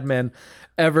of Mad Men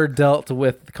ever dealt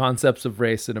with concepts of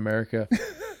race in America.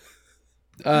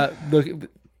 The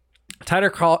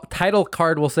title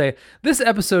card will say, this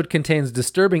episode contains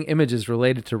disturbing images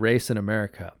related to race in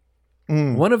America.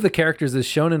 One of the characters is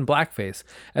shown in blackface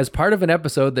as part of an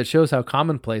episode that shows how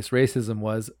commonplace racism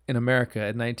was in America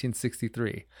in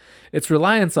 1963. Its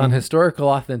reliance on historical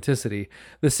authenticity.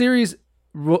 The series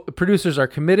producers are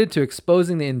committed to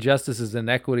exposing the injustices and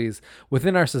inequities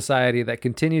within our society that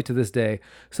continue to this day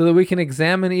so that we can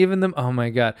examine even them. Oh my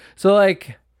God. So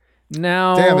like...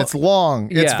 Now, damn, it's long.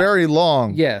 It's very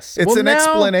long. Yes. It's an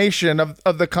explanation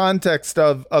of the context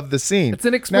of the scene. It's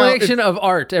an explanation of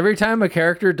art. Every time a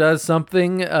character does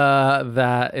something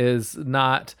that is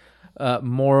not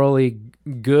morally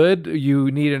good,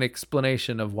 you need an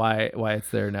explanation of why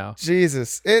it's there now.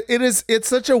 Jesus. It's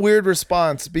such a weird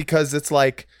response, because it's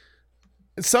like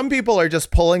some people are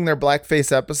just pulling their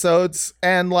blackface episodes,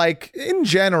 and like in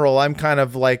general, I'm kind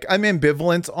of like, I'm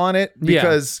ambivalent on it,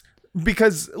 because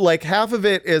like half of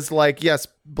it is like, yes,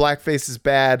 blackface is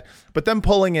bad, but them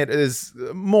pulling it is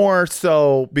more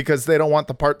so because they don't want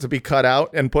the part to be cut out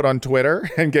and put on Twitter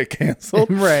and get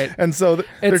canceled. Right. And so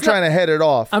they're trying to head it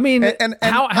off. I mean, and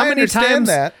how many times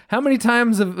how many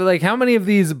of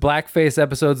these blackface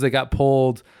episodes that got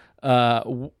pulled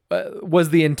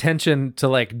was the intention to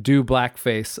like do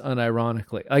blackface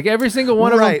unironically? Like every single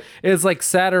one of them is like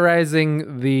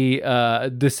satirizing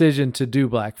the decision to do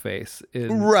blackface.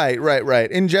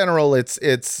 Right. In general,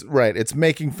 it's right. It's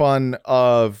making fun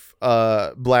of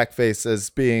blackface as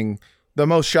being the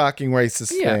most shocking racist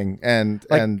thing, and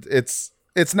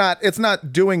it's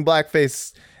not doing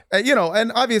blackface,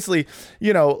 and obviously,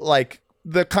 like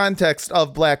the context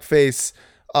of blackface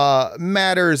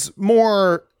matters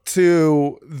more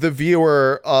to the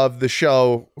viewer of the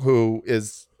show who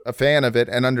is a fan of it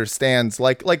and understands,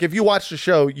 like if you watch the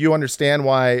show, you understand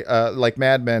why, like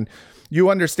Mad Men, you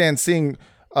understand seeing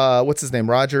what's his name,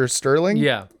 Roger Sterling.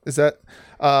 Yeah. Is that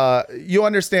you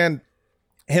understand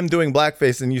him doing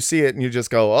blackface, and you see it and you just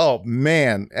go, oh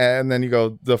man. And then you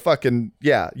go, the fucking,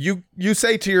 you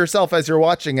say to yourself as you're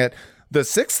watching it, the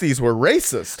 60s were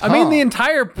racist. I mean, the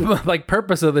entire like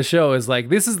purpose of the show is like,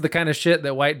 this is the kind of shit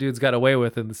that white dudes got away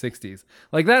with in the 60s.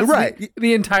 Like that's right.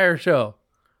 the entire show.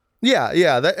 Yeah.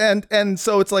 And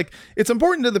so it's like, it's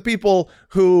important to the people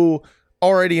who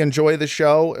already enjoy the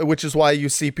show, which is why you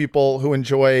see people who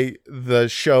enjoy the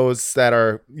shows that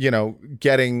are,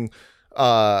 getting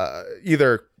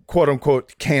either quote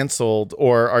unquote canceled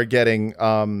or are getting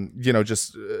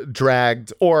just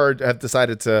dragged or have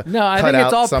decided to I think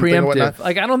it's all preemptive.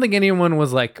 Like I don't think anyone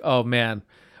was like, oh man,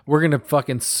 we're gonna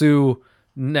fucking sue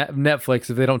Netflix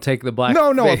if they don't take the black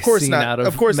of course scene not out of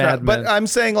of course Mad not Men. But I'm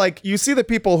saying, like, you see the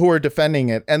people who are defending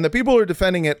it, and the people who are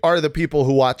defending it are the people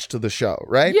who watched the show,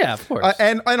 right? Yeah, of course.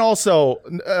 And also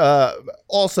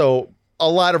a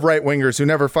lot of right wingers who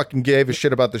never fucking gave a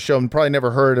shit about the show and probably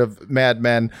never heard of Mad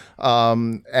Men,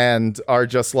 and are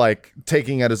just like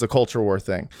taking it as a culture war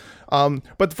thing.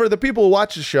 But for the people who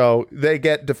watch the show, they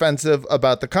get defensive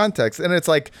about the context, and it's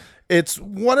like, it's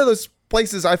one of those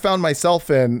places I found myself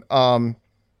in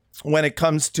when it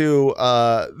comes to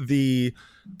the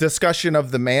discussion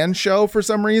of the Man Show. For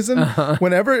some reason,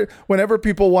 whenever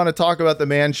people want to talk about the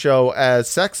Man Show as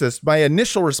sexist, my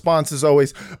initial response is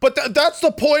always, but that's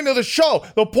the point of the show.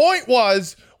 The point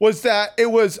was that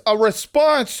it was a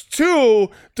response to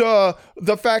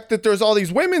the fact that there's all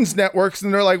these women's networks,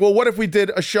 and they're like, well, what if we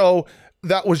did a show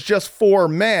that was just for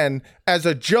men as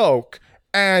a joke?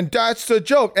 And that's the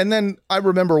joke. And then I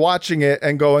remember watching it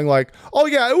and going like, oh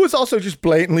yeah, it was also just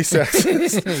blatantly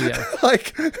sexist.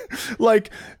 like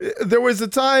there was a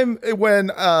time when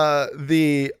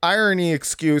the irony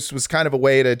excuse was kind of a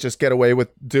way to just get away with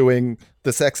doing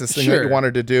the sexist thing that you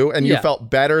wanted to do. And you felt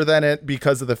better than it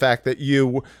because of the fact that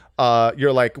you're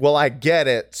like, well, I get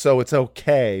it, so it's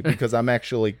okay because I'm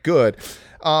actually good.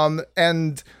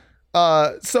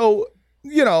 So,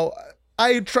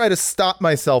 I try to stop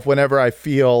myself whenever I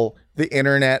feel the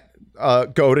internet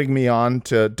goading me on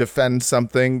to defend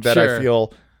something that I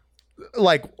feel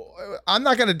like I'm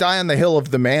not going to die on the hill of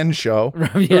the Man Show.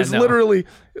 There's literally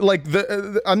like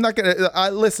I'm not going to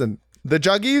listen. The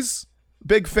Juggies,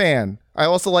 big fan. I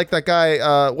also like that guy.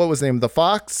 What was his name? The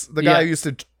Fox, the guy who used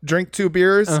to drink 2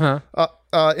 beers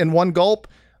in one gulp.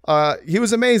 He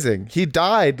was amazing. He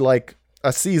died like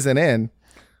a season in.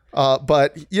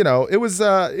 But it was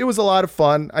a lot of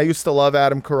fun. I used to love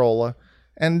Adam Carolla,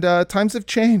 and times have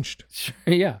changed. Sure,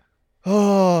 yeah.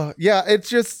 Oh, yeah. It's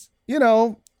just,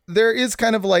 there is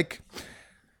kind of like,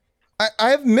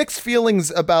 I have mixed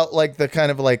feelings about like the kind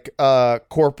of like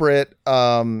corporate,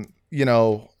 I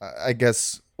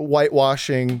guess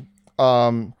whitewashing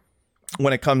when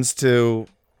it comes to,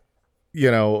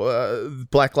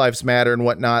 Black Lives Matter and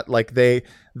whatnot. Like they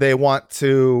want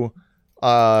to,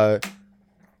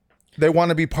 they want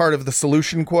to be part of the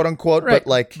solution, quote unquote, right.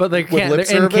 but they can't.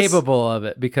 They're incapable of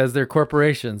it because they're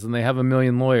corporations and they have a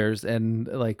million lawyers. And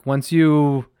like once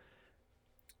you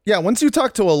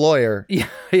talk to a lawyer,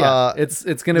 it's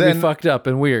going to be fucked up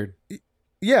and weird.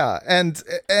 Yeah, and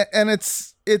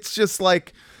it's just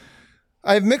like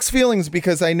I have mixed feelings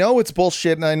because I know it's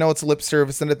bullshit and I know it's lip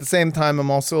service, and at the same time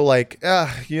I'm also like,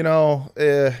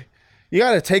 you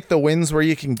got to take the wins where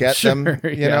you can get them.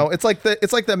 You know, it's like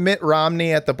the Mitt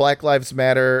Romney at the Black Lives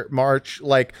Matter march.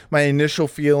 Like my initial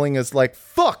feeling is like,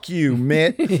 fuck you,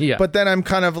 Mitt. But then I'm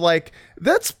kind of like,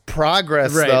 that's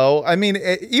progress though. I mean,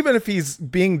 even if he's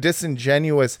being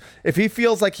disingenuous, if he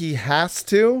feels like he has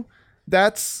to,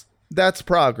 that's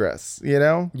progress,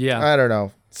 Yeah. I don't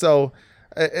know. So,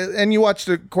 and you watch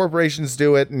the corporations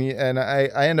do it, and I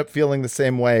end up feeling the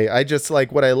same way. I just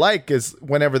like, what I like is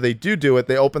whenever they do it,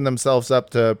 they open themselves up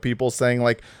to people saying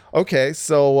like, okay,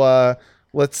 so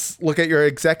let's look at your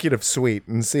executive suite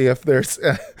and see if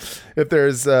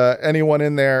there's anyone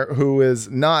in there who is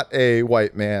not a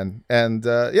white man. And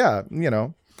I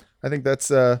think that's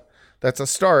a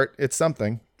start. It's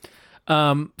something.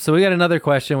 So we got another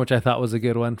question, which I thought was a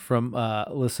good one from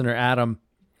listener Adam.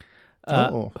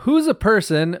 Who's a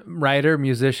person, writer,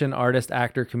 musician, artist,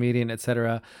 actor, comedian,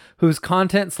 etc., whose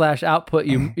content / output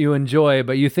you enjoy,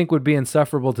 but you think would be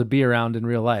insufferable to be around in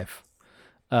real life?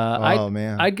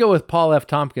 Man, I'd go with Paul F.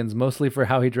 Tompkins, mostly for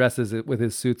how he dresses with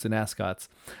his suits and ascots.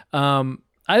 I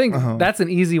think that's an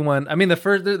easy one. I mean, the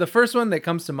first one that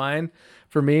comes to mind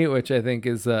for me, which I think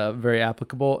is very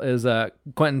applicable, is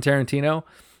Quentin Tarantino.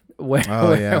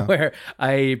 Where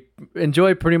I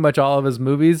enjoy pretty much all of his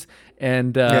movies,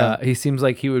 and he seems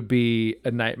like he would be a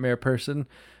nightmare person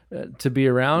to be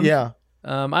around. I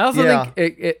also think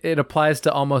it applies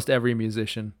to almost every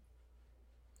musician.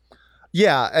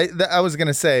 I was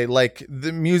gonna say, like,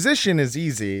 the musician is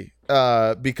easy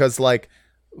because like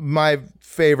my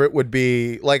favorite would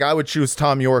be like I would choose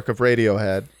Tom York of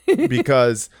Radiohead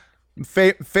because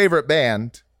favorite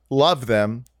band, love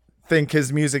them, think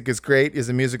his music is great, is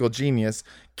a musical genius.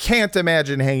 Can't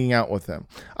imagine hanging out with him.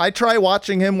 I try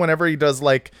watching him whenever he does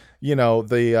like, you know,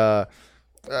 the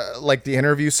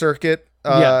interview circuit.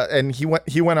 And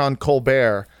he went on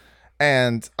Colbert,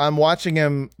 and I'm watching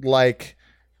him like,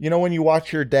 you know, when you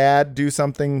watch your dad do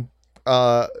something,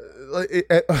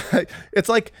 it's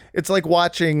like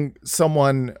watching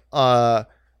someone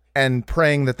and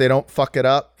praying that they don't fuck it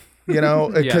up, you know,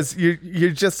 because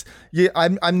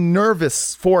I'm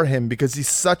nervous for him because he's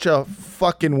such a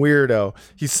fucking weirdo.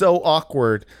 He's so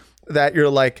awkward that you're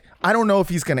like, I don't know if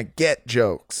he's gonna get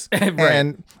jokes.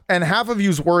 Right. And half of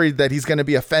you's worried that he's gonna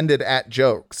be offended at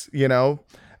jokes, you know.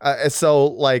 So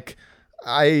like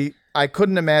I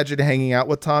couldn't imagine hanging out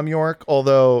with Tom York,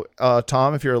 although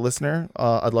Tom, if you're a listener,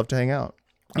 I'd love to hang out.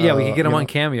 Yeah, we could get him on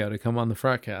Cameo to come on the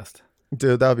Frogcast.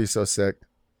 Dude, that would be so sick.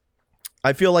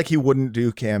 I feel like he wouldn't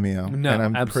do Cameo. No,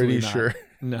 and I'm pretty not. sure.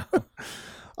 No.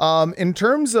 In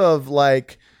terms of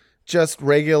like just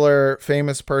regular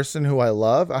famous person who I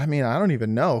love, I mean, I don't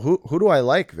even know. Who do I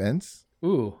like, Vince?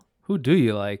 Ooh, who do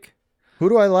you like? Who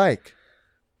do I like?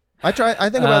 I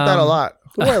think about that a lot.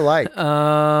 Who do I like?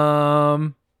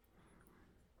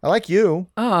 I like you.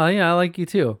 Oh, yeah, I like you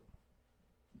too.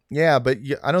 Yeah, but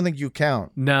I don't think you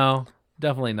count. No,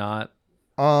 definitely not.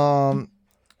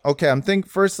 Okay,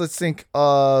 first let's think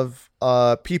of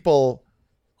people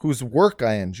whose work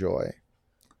I enjoy.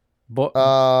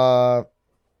 God,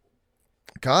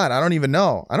 I don't even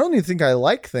know. I don't even think I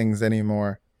like things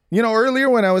anymore. You know, earlier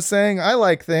when I was saying I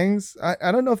like things,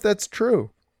 I don't know if that's true.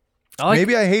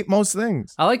 Maybe I hate most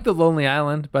things. I like the Lonely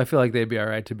Island, but I feel like they'd be all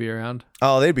right to be around.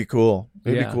 Oh, they'd be cool.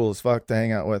 They'd be cool as fuck to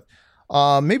hang out with.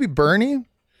 Maybe Bernie.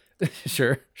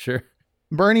 Sure.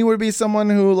 Bernie would be someone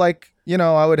who, like, you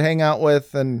know, I would hang out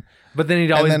with, but then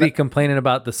he'd always be complaining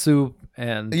about the soup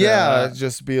and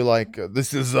just be like,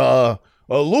 this is a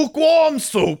lukewarm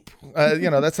soup. You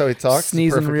know, that's how he talks.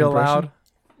 Sneezing real loud.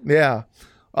 Yeah.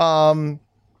 Let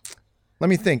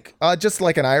me think. Just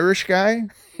like an Irish guy.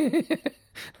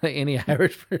 Like any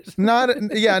Irish person.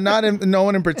 No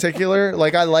one in particular.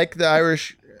 Like, I like the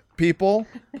Irish people,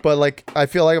 but like I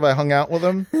feel like if I hung out with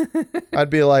them, I'd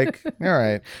be like, all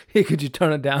right. Hey, could you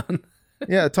tone it down?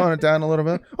 Yeah, tone it down a little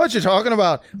bit. What you talking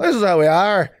about? This is how we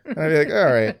are. And I'd be like,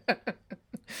 all right.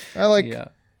 I like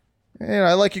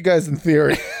I like you guys in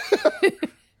theory.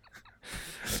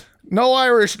 No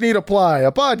Irish need apply,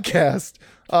 a podcast.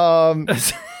 I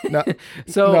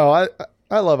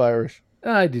love Irish.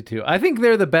 I do too. I think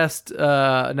they're the best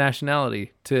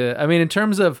nationality in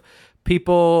terms of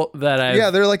people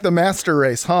that they're like the master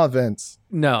race, huh, Vince?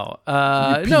 No,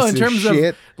 in terms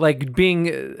of like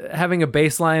having a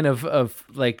baseline of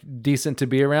like decent to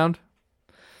be around.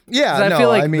 Yeah, I feel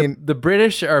like the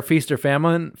British are feast or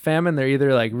famine. They're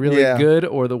either like really good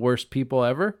or the worst people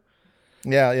ever.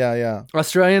 Yeah.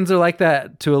 Australians are like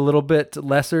that to a little bit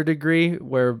lesser degree,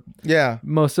 where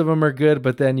most of them are good,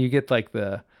 but then you get like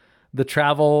the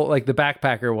travel, like the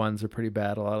backpacker ones are pretty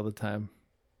bad a lot of the time.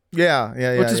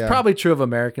 Yeah. Which is probably true of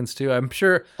Americans too. I'm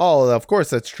sure. Oh, of course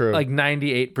that's true. Like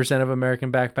 98% of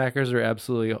American backpackers are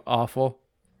absolutely awful.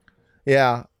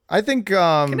 Yeah. I think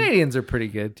Canadians are pretty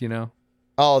good, you know.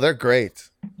 Oh, they're great.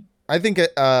 I think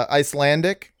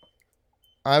Icelandic.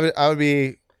 I'd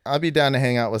be down to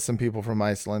hang out with some people from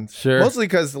Iceland. Sure. Mostly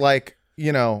because, like,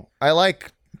 you know, I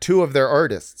like two of their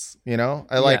artists. You know,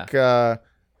 I like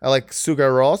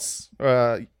Suga Ross,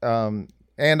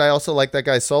 and I also like that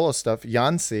guy's solo stuff.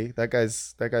 Jansi, that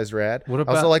guy's rad. What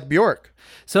about? I also like Bjork.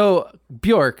 So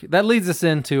Bjork, that leads us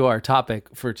into our topic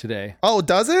for today. Oh,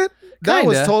 does it? That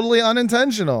was totally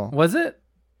unintentional. Was it?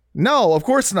 No, of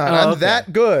course not. I'm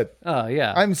that good. Oh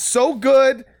yeah. I'm so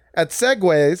good at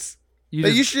segues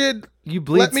that you should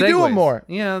let me do them more.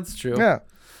 Yeah, that's true. Yeah.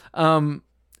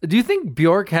 Do you think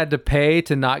Bjork had to pay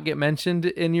to not get mentioned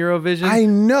in Eurovision? I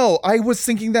know. I was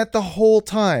thinking that the whole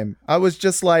time. I was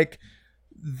just like,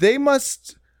 they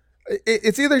must.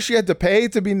 It's either she had to pay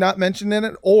to be not mentioned in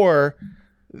it, or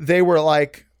they were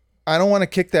like, I don't want to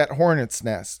kick that hornet's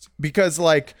nest, because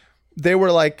like they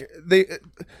were like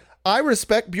I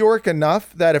respect Bjork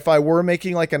enough that if I were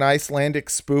making like an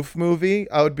Icelandic spoof movie,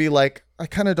 I would be like, I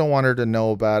kind of don't want her to know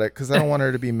about it because I don't want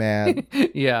her to be mad.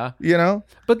 Yeah. You know?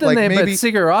 But then but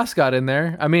Sigur Rós got in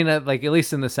there. I mean, like at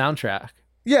least in the soundtrack.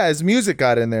 Yeah, his music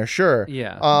got in there, sure.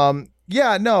 Yeah.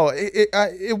 Yeah, no,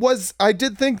 it was, I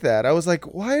did think that. I was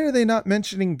like, why are they not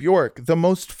mentioning Bjork, the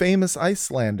most famous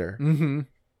Icelander? Mm-hmm.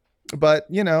 But,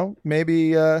 you know,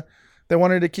 maybe they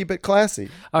wanted to keep it classy.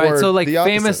 All right, so like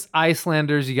famous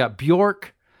Icelanders, you got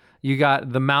Bjork, You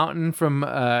got the Mountain from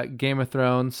Game of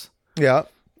Thrones. Yeah.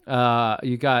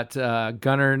 You got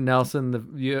Gunnar Nelson, the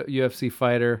UFC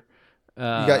fighter. You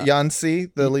got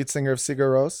Jansi, the lead singer of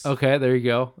Sigur Rós. Okay, there you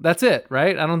go. That's it,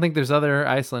 right? I don't think there's other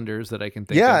Icelanders that I can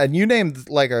think of. Yeah, and you named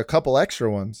like a couple extra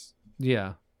ones.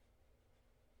 Yeah.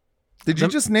 Did you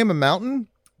just name a mountain?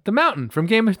 The Mountain from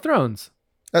Game of Thrones.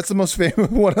 That's the most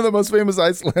famous, one of the most famous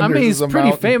Icelanders. I mean, he's is a pretty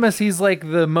mountain. famous. He's like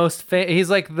the most. He's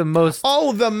like the most.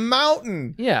 Oh, the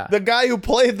mountain. Yeah. The guy who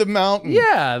played the mountain.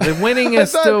 Yeah, the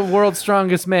winningest world's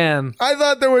strongest man. I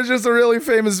thought there was just a really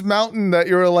famous mountain that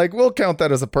you were like, we'll count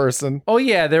that as a person. Oh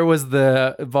yeah, there was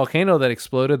the volcano that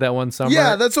exploded that one summer.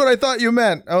 Yeah, that's what I thought you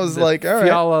meant. I was like, all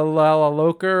right.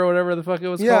 Fialalaloka or whatever the fuck it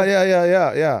was called.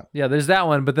 Yeah. Yeah, there's that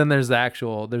one, but then there's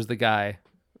the guy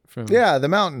from. Yeah, the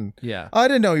mountain. Yeah. I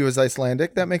didn't know he was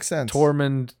Icelandic. That makes sense.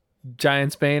 Tormund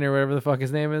Giant Spain or whatever the fuck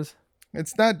his name is.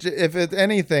 It's not, if it's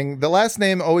anything, the last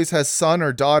name always has son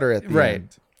or daughter at the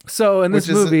end. So in this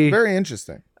movie, is very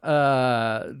interesting.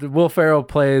 Will Ferrell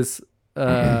plays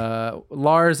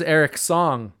Lars Eric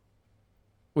Song,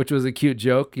 which was a cute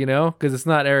joke, because it's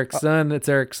not Eric's son, it's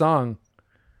Eric Song.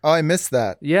 Oh, I missed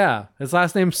that. Yeah, his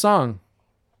last name's Song.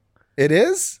 It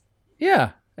is? Yeah,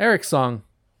 Eric Song.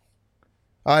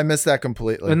 Oh, I missed that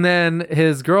completely. And then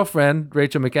his girlfriend,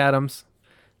 Rachel McAdams,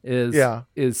 is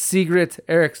Sigrid,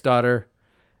 Eric's daughter.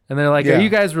 And they're like, are you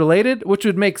guys related? Which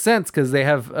would make sense because they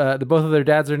have both of their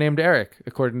dads are named Eric,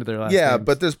 according to their last names.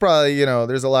 But there's probably,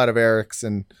 there's a lot of Erics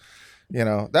and,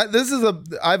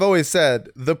 I've always said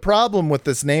the problem with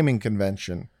this naming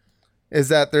convention is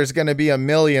that there's going to be a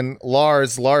million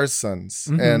Lars Larssons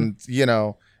and,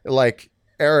 like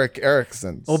Eric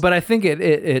Ericksons. Well, but I think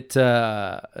it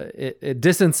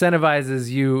disincentivizes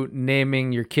you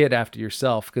naming your kid after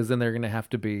yourself because then they're going to have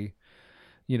to be,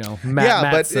 Matt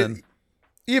Mattson. But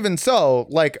even so,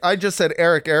 like I just said,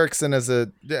 Eric Erickson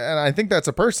and I think that's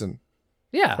a person.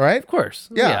 Yeah, right. Of course.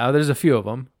 Yeah, there's a few of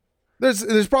them.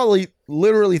 There's probably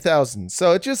literally thousands.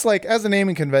 So it's just like as a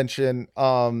naming convention,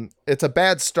 it's a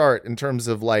bad start in terms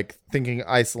of like thinking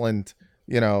Iceland,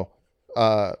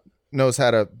 knows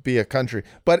how to be a country.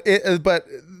 But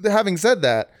having said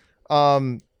that,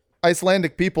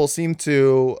 Icelandic people seem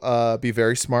to be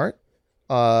very smart.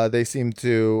 They seem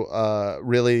to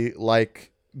really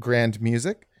like grand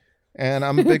music, and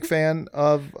I'm a big fan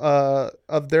of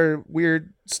their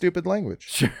weird, stupid language.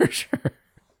 Sure.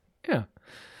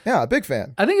 Yeah, a big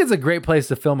fan. I think it's a great place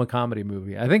to film a comedy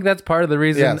movie. I think that's part of the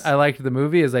reason I liked the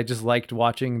movie is I just liked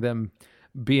watching them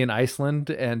be in Iceland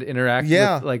and interact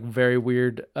with like very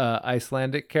weird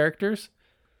Icelandic characters.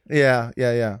 Yeah.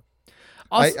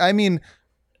 Also, I mean,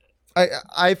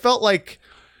 I felt like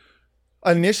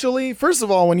initially, first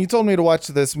of all, when you told me to watch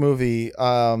this movie,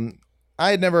 I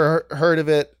had never heard of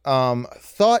it.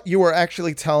 Thought you were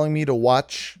actually telling me to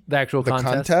watch the actual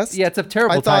contest. Yeah, it's a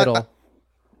terrible title.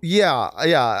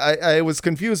 I was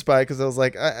confused by it because I was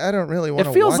like, I don't really want to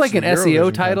watch. It feels like an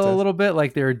SEO title contest. A little bit,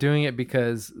 like they were doing it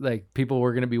because like people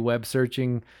were going to be web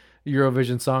searching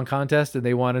Eurovision Song Contest and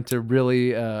they wanted to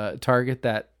really target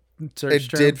that search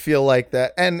term. Did feel like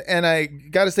that, and I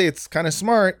got to say it's kind of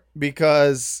smart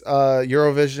because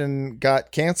Eurovision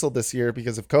got canceled this year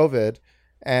because of COVID.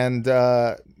 And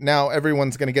now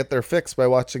everyone's going to get their fix by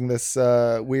watching this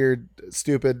weird,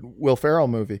 stupid Will Ferrell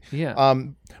movie. Yeah.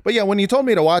 But yeah, when you told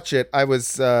me to watch it, I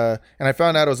was, and I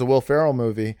found out it was a Will Ferrell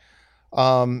movie.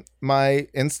 My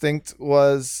instinct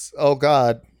was, oh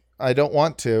God, I don't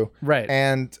want to. Right.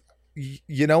 And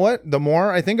you know what? The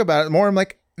more I think about it, the more I'm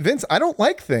like, Vince, I don't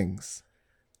like things.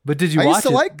 But did you watch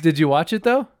it? Did you watch it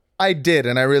though? I did,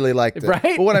 and I really liked it.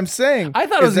 Right. But what I'm saying, I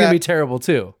thought it was going to be terrible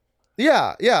too.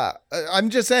 Yeah. I'm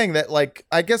just saying that, like,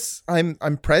 I guess I'm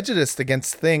prejudiced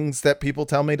against things that people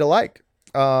tell me to like,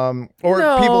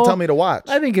 people tell me to watch.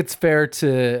 I think it's fair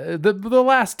to the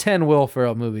last 10 Will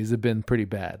Ferrell movies have been pretty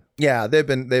bad. Yeah, they've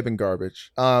been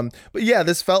garbage. But yeah,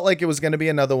 this felt like it was going to be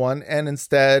another one, and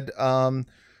instead,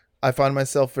 I found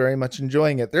myself very much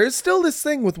enjoying it. There's still this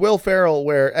thing with Will Ferrell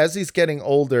where, as he's getting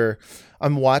older,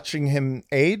 I'm watching him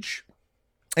age,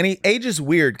 and he ages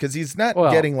weird because he's not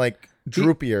getting like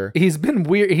droopier. He's been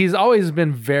weird. He's always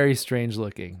been very strange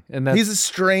looking, and he's a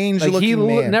strange looking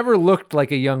man. Never looked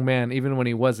like a young man, even when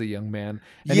he was a young man.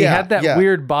 And he had that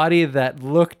weird body that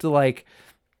looked like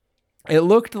a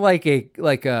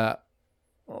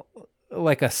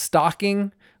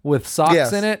stocking with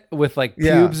socks in it, with like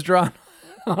pubes drawn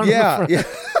on the front.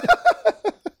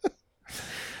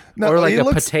 No, or like a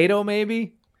potato,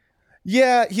 maybe.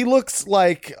 Yeah, he looks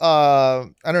like I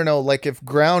don't know, like if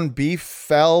ground beef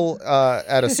fell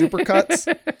at a Supercuts.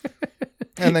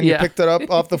 and then you picked it up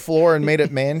off the floor and made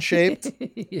it man-shaped.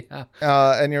 Yeah.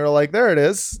 And you're like, there it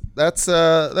is. That's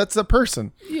a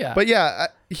person. Yeah. But yeah,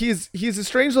 he's a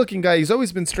strange-looking guy. He's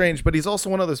always been strange, but he's also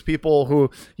one of those people who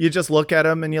you just look at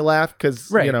him and you laugh because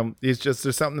you know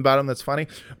there's something about him that's funny.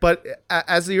 But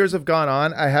as the years have gone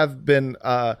on, I have been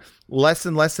less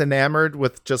and less enamored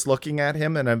with just looking at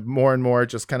him, and I've more and more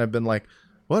just kind of been like,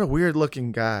 what a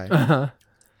weird-looking guy. Uh-huh.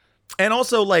 And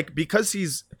also, like, because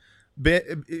is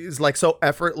like so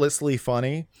effortlessly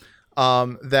funny,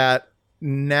 that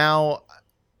now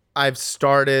I've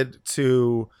started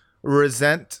to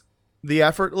resent the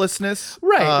effortlessness.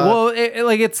 Right. Well,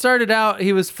 it started out,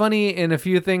 he was funny in a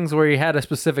few things where he had a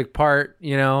specific part,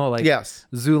 you know, like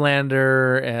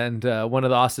Zoolander and one of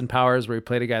the Austin Powers where he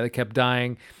played a guy that kept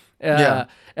dying.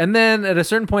 And then at a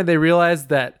certain point, they realized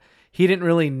that he didn't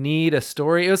really need a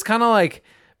story. It was kind of like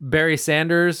Barry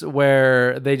Sanders,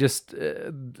 where they just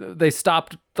they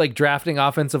stopped like drafting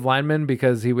offensive linemen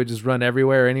because he would just run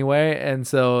everywhere anyway, and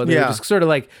so they would just sort of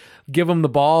like give him the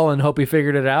ball and hope he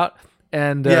figured it out.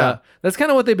 And that's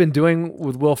kind of what they've been doing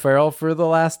with Will Ferrell for the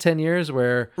last 10 years,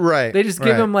 where they just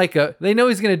give him like they know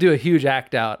he's going to do a huge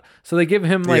act out, so they give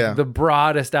him like the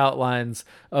broadest outlines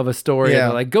of a story. And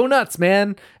they're like, go nuts,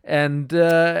 man. And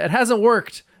it hasn't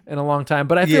worked in a long time,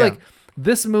 but I feel like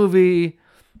this movie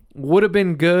would have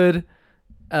been good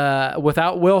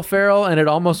without Will Ferrell, and it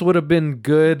almost would have been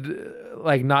good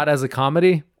like not as a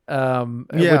comedy,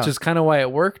 which is kind of why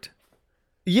it worked.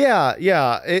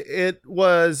 It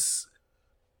was.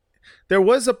 There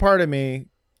was a part of me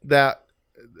that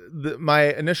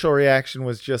my initial reaction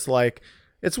was just like,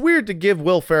 it's weird to give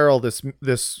Will Ferrell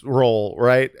this role,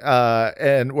 right?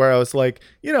 And where I was like,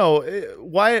 you know,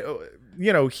 why,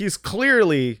 you know, he's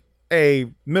clearly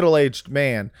a middle-aged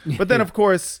man, but then of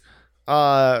course,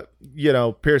 you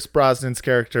know, Pierce Brosnan's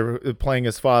character playing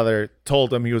his father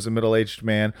told him he was a middle-aged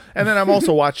man. And then I'm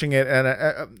also watching it, and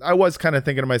I was kind of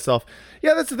thinking to myself,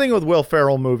 yeah, that's the thing with Will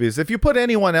Ferrell movies. If you put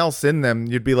anyone else in them,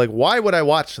 you'd be like, why would I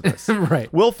watch this?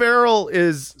 Right. Will Ferrell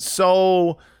is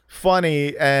so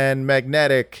funny and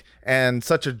magnetic and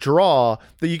such a draw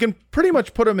that you can pretty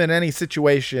much put him in any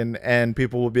situation and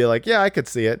people will be like, yeah, I could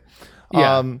see it.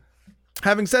 Yeah.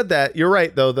 Having said that, you're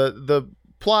right though. The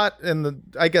plot and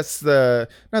I guess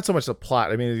not so much the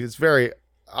plot. I mean, it's very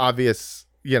obvious,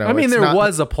 you know. I mean, there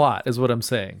was a plot is what I'm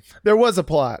saying. There was a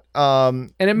plot.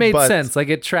 And it made sense. Like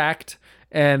it tracked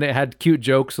and it had cute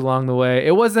jokes along the way.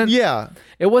 It wasn't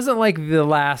like the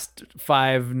last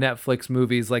 5 Netflix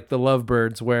movies like The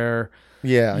Lovebirds where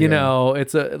you know,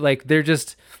 it's like they're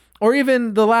just, or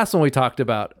even the last one we talked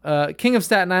about, King of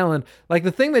Staten Island. Like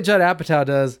the thing that Judd Apatow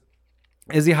does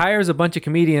is he hires a bunch of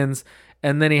comedians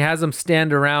and then he has them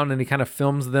stand around and he kind of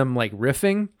films them like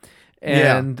riffing.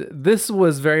 And this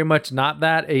was very much not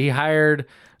that. He hired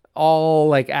all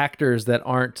like actors that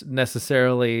aren't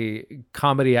necessarily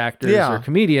comedy actors or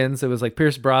comedians. It was like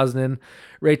Pierce Brosnan,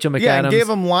 Rachel McAdams. Yeah, and gave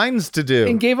them lines to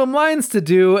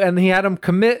do. And he had them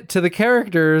commit to the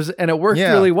characters and it worked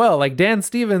really well. Like Dan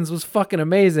Stevens was fucking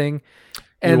amazing.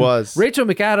 And he was. Rachel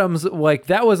McAdams, like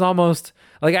that was almost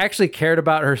like I actually cared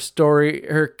about her story,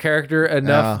 her character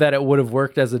enough that it would have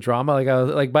worked as a drama. Like I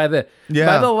was like by the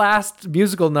last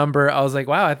musical number, I was like,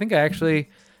 wow, I think I actually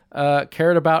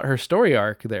cared about her story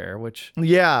arc there, which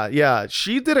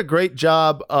she did a great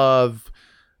job of,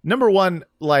 number one,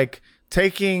 like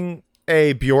taking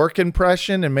a Bjork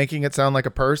impression and making it sound like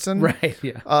a person, right?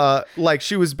 Like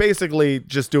she was basically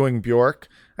just doing Bjork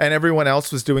and everyone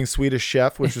else was doing Swedish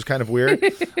Chef, which was kind of weird.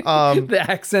 The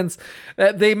accents,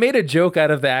 they made a joke out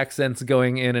of the accents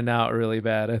going in and out really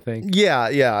bad, I think.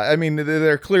 I mean,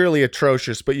 they're clearly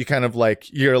atrocious, but you kind of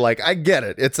like, you're like, I get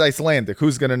it. It's Icelandic.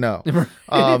 Who's going to know?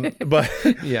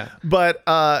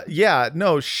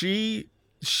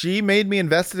 She made me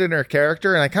invested in her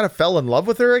character and I kind of fell in love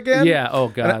with her again. Yeah. Oh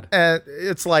God. And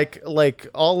it's like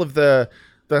all of the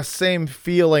same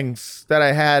feelings that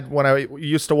I had when I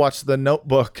used to watch The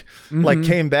Notebook, like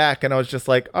came back and I was just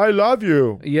like, I love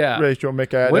you. Yeah. Rachel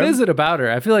McAdams. What is it about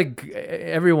her? I feel like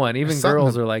everyone, even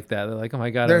girls are like that. They're like, oh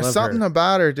my God, there's I love something her.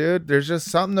 about her, dude. There's just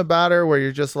something about her where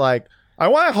you're just like, I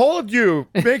want to hold you,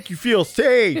 make you feel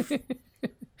safe.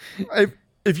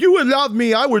 If you would love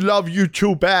me, I would love you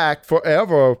too back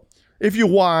forever. If you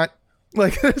want.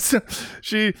 Like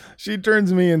she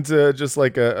turns me into just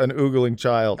like an oogling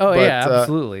child. Oh, yeah,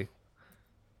 absolutely.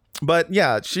 But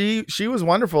yeah, she was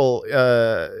wonderful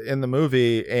in the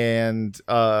movie, and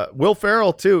Will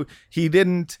Ferrell too. He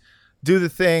didn't do the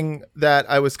thing that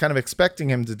I was kind of expecting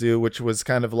him to do, which was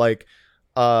kind of like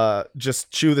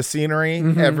just chew the scenery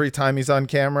every time he's on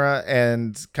camera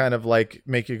and kind of like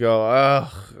make you go,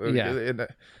 oh, Yeah.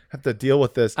 have to deal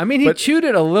with this. I mean, he chewed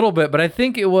it a little bit, but I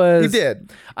think it was... He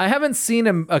did. I haven't seen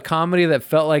a comedy that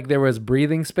felt like there was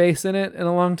breathing space in it in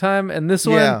a long time. And this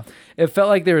one, it felt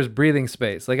like there was breathing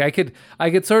space. Like I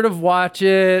could sort of watch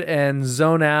it and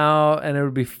zone out and it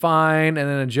would be fine. And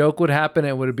then a joke would happen.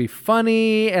 And it would be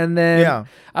funny. And then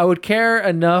I would care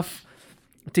enough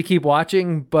to keep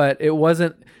watching, but it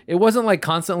wasn't like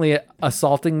constantly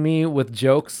assaulting me with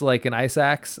jokes like an ice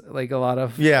axe, like a lot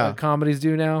of comedies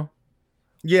do now.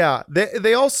 Yeah,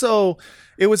 they also,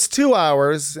 it was 2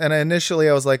 hours, and initially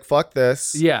I was like, "Fuck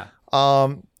this." Yeah.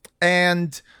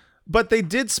 But they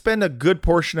did spend a good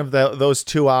portion of those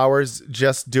 2 hours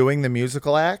just doing the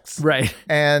musical acts, Right.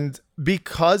 And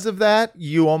because of that,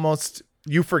 you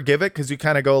forgive it because you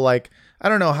kind of go like, I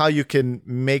don't know how you can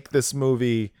make this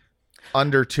movie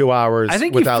under 2 hours. I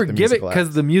think you forgive it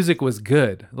because the music was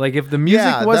good. Like if the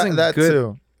music wasn't that good.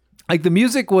 too. Like the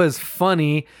music was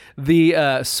funny.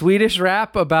 The Swedish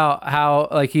rap about how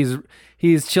like he's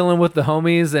chilling with the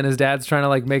homies and his dad's trying to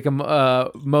like make him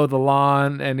mow the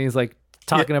lawn and he's like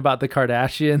talking about the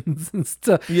Kardashians and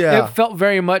stuff. Yeah. It felt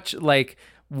very much like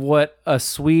what a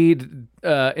Swede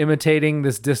imitating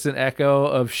this distant echo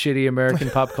of shitty American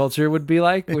pop culture would be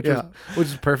like, which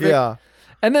is perfect. Yeah.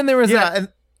 And then there was that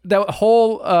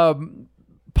whole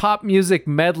pop music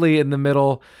medley in the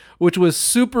middle, which was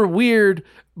super weird,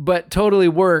 but totally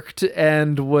worked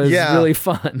and was really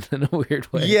fun in a weird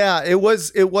way. Yeah, it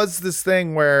was this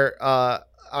thing where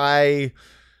I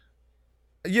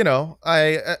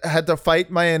had to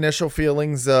fight my initial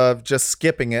feelings of just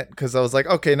skipping it because I was like,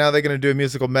 okay, now they're going to do a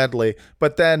musical medley.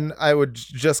 But then I would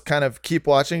just kind of keep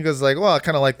watching because like, well, I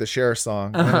kind of like the Cher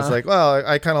song. And it's like, well,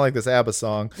 I kind of like this ABBA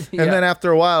song. And then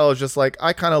after a while, I was just like,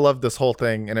 I kind of love this whole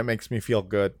thing and it makes me feel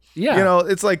good. Yeah.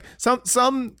 It's like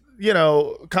some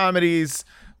comedies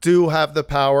do have the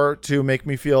power to make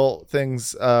me feel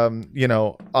things,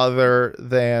 other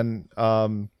than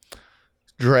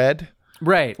dread.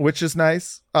 Right. Which is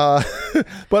nice.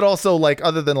 But also like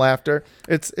other than laughter,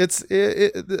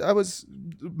 I was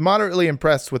moderately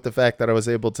impressed with the fact that I was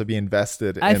able to be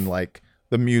invested in like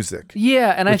the music.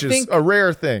 Yeah. And which I think is a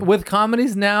rare thing with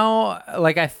comedies now.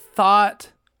 Like I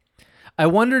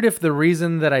wondered if the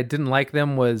reason that I didn't like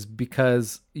them was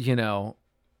because,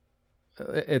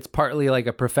 it's partly like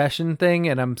a profession thing.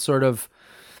 And I'm sort of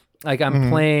like, I'm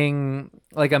playing,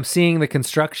 like I'm seeing the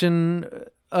construction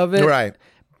of it. Right.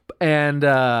 And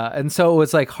so it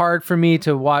was like hard for me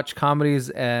to watch comedies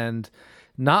and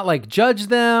not like judge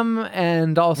them.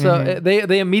 And also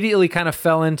they immediately kind of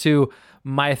fell into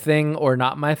my thing or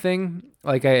not my thing.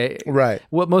 Like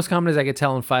what most comedies I could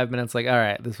tell in 5 minutes, like, all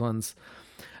right, this one's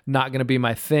not going to be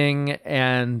my thing.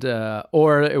 And,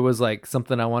 or it was like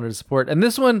something I wanted to support. And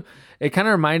this one, it kind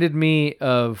of reminded me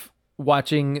of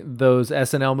watching those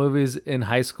SNL movies in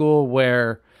high school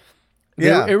where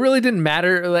it really didn't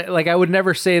matter. Like I would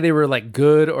never say they were like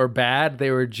good or bad. They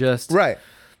were just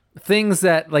things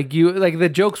that like the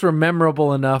jokes were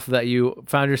memorable enough that you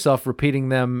found yourself repeating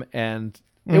them. And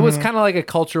it was kind of like a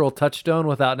cultural touchstone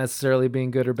without necessarily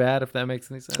being good or bad, if that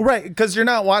makes any sense. Right. Because you're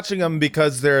not watching them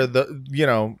because they're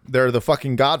the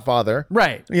fucking Godfather.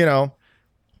 Right.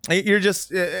 You're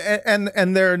just,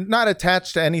 and they're not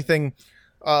attached to anything.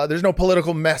 There's no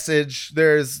political message.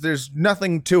 There's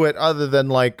nothing to it other than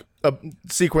like a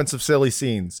sequence of silly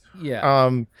scenes. Yeah.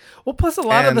 Well, plus a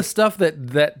lot of the stuff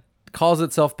that calls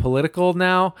itself political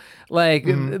now, like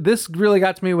this really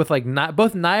got to me with like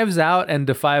both Knives Out and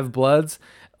Da 5 Bloods.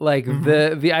 Like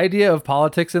the idea of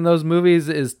politics in those movies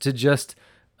is to just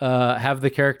have the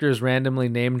characters randomly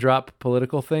name drop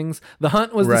political things. The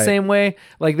Hunt was the same way.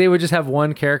 Like they would just have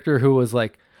one character who was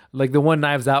like the one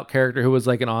Knives Out character who was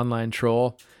like an online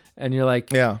troll, and you're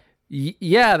like,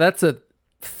 yeah, that's a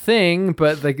thing,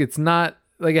 but like it's not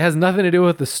like it has nothing to do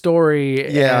with the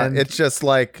story. Yeah, and it's just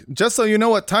like just so you know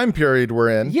what time period we're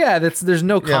in. Yeah, there's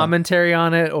no commentary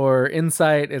on it or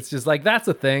insight. It's just like that's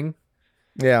a thing.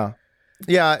 Yeah,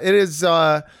 it is.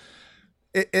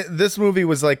 This movie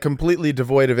was like completely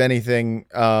devoid of anything,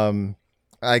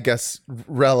 I guess,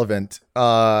 relevant,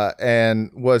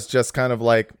 and was just kind of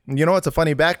like, it's a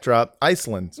funny backdrop,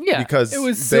 Iceland, because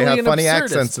they have funny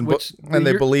accents and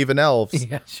they believe in elves.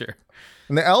 Yeah, sure.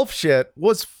 And the elf shit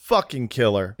was fucking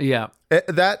killer. Yeah,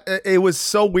 it was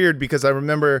so weird because I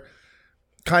remember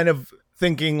kind of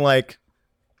thinking like,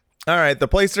 all right, the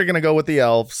place they're gonna go with the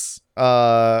elves.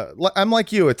 I'm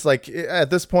like you. It's like at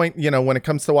this point, when it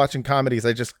comes to watching comedies,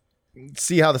 I just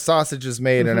see how the sausage is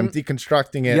made, and I'm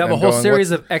deconstructing it. You have and a whole going,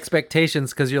 series of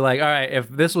expectations because you're like, all right, if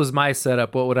this was my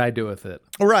setup, what would I do with it?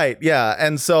 Right, yeah.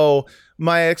 And so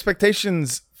my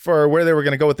expectations for where they were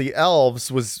going to go with the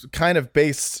elves was kind of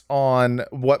based on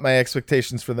what my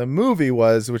expectations for the movie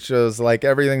was, which was like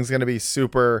everything's going to be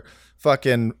super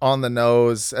fucking on the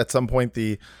nose. At some point,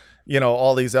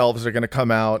 all these elves are going to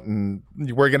come out and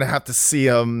we're going to have to see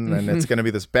them, and it's going to be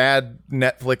this bad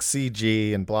Netflix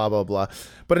CG and blah, blah, blah.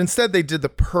 But instead they did the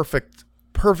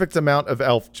perfect amount of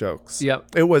elf jokes.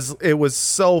 Yep. It was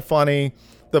so funny.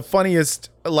 The funniest,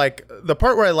 like the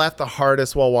part where I laughed the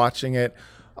hardest while watching it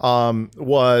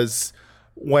was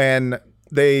when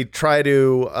they try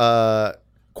to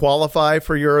qualify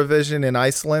for Eurovision in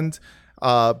Iceland,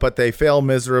 but they fail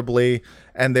miserably,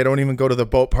 and they don't even go to the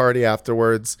boat party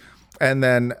afterwards. And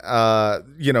then,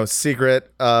 Sigrid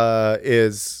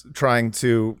is trying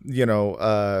to,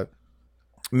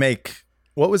 make,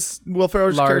 what was Will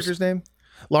Ferrell's character's name?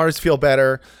 Lars feel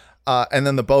better. And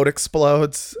then the boat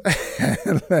explodes.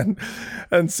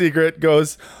 and Sigrid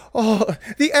goes, "Oh,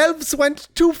 the elves went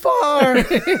too far."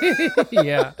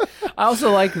 Yeah. I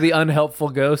also like the unhelpful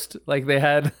ghost. Like they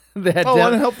had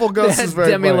unhelpful ghost is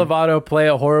very Demi funny. Lovato play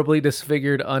a horribly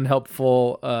disfigured,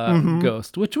 unhelpful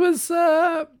ghost, which was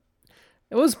it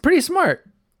was pretty smart.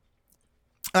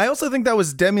 I also think that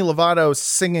was Demi Lovato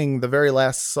singing the very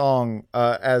last song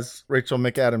as Rachel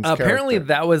McAdams' Apparently, character.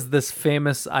 that was this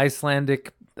famous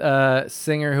Icelandic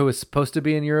singer who was supposed to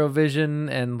be in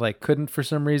Eurovision and like couldn't for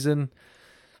some reason,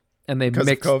 and they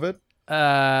mixed of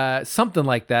COVID. Something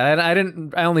like that.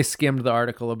 I only skimmed the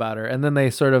article about her, and then they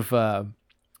sort of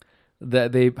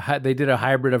they did a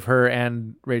hybrid of her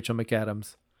and Rachel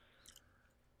McAdams.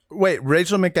 Wait,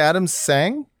 Rachel McAdams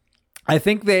sang? I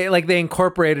think they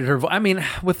incorporated her. I mean,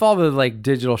 with all the like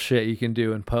digital shit you can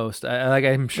do in post,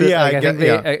 I'm sure. Yeah, I think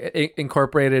they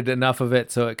incorporated enough of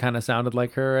it so it kind of sounded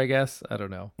like her. I guess I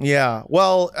don't know. Yeah.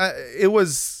 Well, it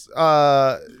was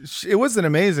an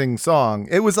amazing song.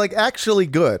 It was like actually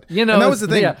good. You know, and that was the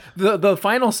thing. Yeah, the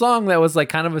final song that was like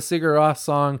kind of a Sigur Rós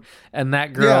song, and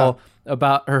that girl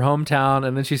about her hometown,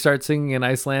 and then she starts singing in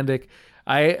Icelandic.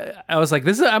 I was like,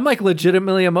 I'm like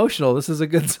legitimately emotional. This is a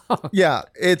good song. Yeah,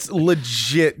 it's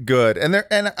legit good. And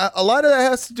a lot of that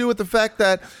has to do with the fact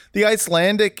that the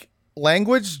Icelandic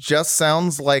language just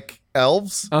sounds like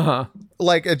elves. Uh-huh.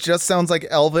 Like it just sounds like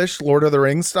elvish Lord of the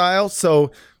Rings style.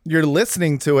 So you're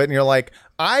listening to it and you're like,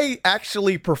 I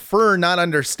actually prefer not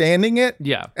understanding it.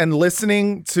 Yeah. And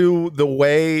listening to the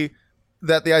way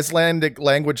that the Icelandic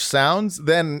language sounds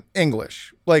than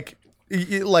English.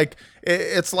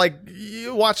 It's like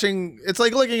watching. It's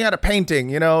like looking at a painting.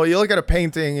 You look at a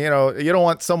painting. You don't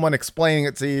want someone explaining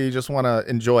it to you. You just want to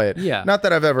enjoy it. Yeah. Not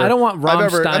that I've ever. I don't want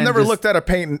Rammstein. I've never looked at a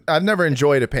painting. I've never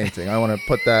enjoyed a painting. I want to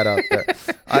put that out there.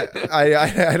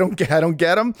 I don't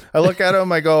get them. I look at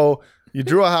them. I go, you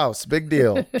drew a house. Big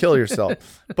deal. Kill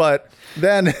yourself. But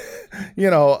then,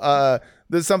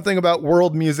 there's something about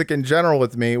world music in general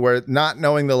with me where not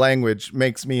knowing the language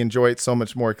makes me enjoy it so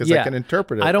much more because I can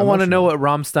interpret it. I don't want to know what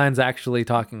Rammstein's actually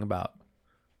talking about.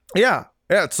 Yeah,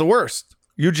 it's the worst.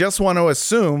 You just want to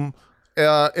assume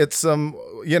it's some,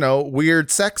 weird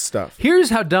sex stuff. Here's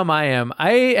how dumb I am.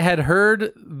 I had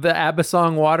heard the ABBA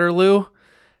song Waterloo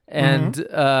and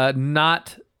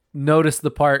not noticed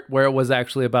the part where it was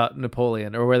actually about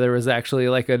Napoleon or where there was actually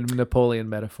like a Napoleon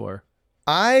metaphor.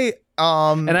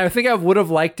 And I think I would have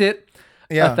liked it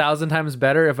 1,000 times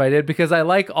better if I did, because I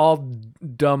like all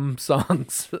dumb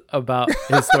songs about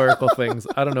historical things.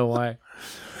 I don't know why.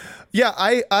 Yeah,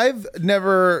 I've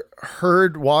never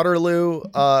heard Waterloo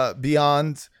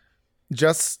beyond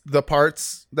just the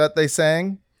parts that they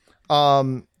sang.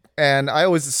 And I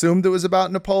always assumed it was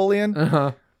about Napoleon.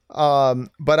 Uh-huh.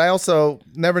 But I also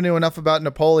never knew enough about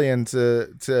Napoleon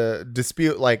to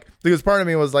dispute, because part of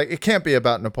me was like, it can't be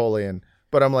about Napoleon.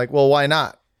 But I'm like, well, why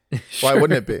not? Why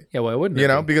wouldn't it be? Yeah, why wouldn't it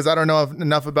be? Because I don't know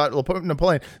enough about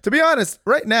Napoleon. To be honest,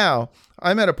 right now,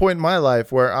 I'm at a point in my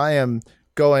life where I am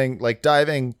going,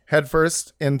 diving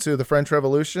headfirst into the French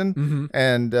Revolution.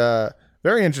 And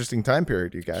very interesting time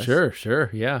period, you guys. Sure.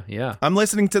 Yeah. I'm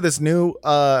listening to this new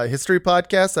history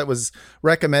podcast that was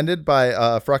recommended by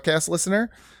a Frogcast listener.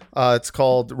 It's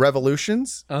called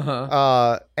Revolutions.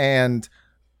 And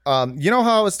you know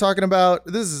how I was talking about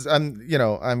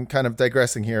I'm kind of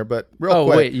digressing here, but real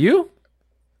quick. Oh, wait, you?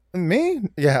 Me?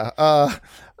 Yeah. I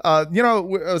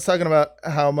was talking about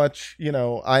how much,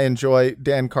 I enjoy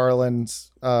Dan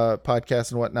Carlin's podcast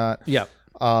and whatnot. Yeah.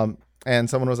 And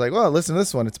someone was like, well, listen to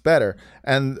this one. It's better.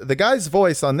 And the guy's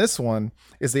voice on this one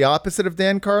is the opposite of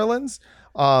Dan Carlin's.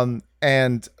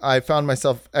 And I found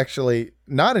myself actually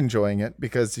not enjoying it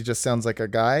because he just sounds like a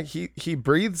guy. He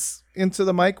breathes into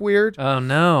the mic weird. Oh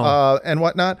no. And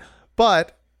whatnot.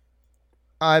 But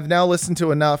I've now listened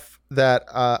to enough that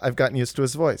I've gotten used to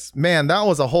his voice. Man, that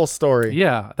was a whole story.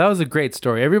 Yeah, that was a great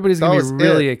story. Everybody's gonna be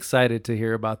really excited to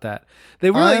hear about that.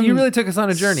 You really took us on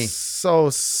a journey. So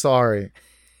sorry.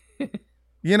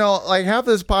 You know, like half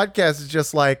this podcast is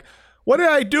just like, what did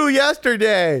I do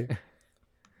yesterday?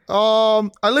 I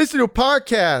listened to a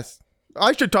podcast.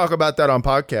 I should talk about that on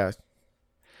podcast.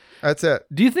 That's it.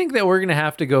 Do you think that we're going to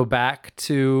have to go back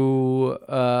to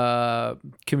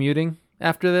commuting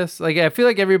after this? Like, I feel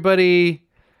like everybody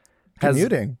has...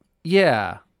 Commuting?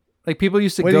 Yeah. Like, people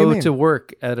used to go to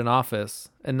work at an office,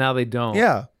 and now they don't.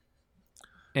 Yeah.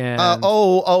 And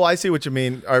I see what you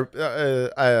mean.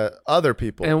 Other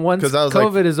people. And once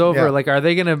COVID is over, like, are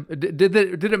they going to... Did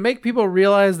it make people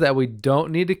realize that we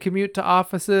don't need to commute to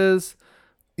offices?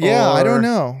 Yeah, I don't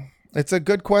know. It's a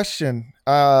good question.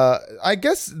 I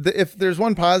guess if there's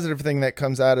one positive thing that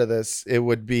comes out of this, it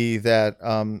would be that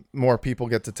more people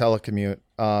get to telecommute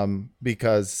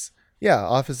because,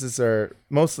 offices are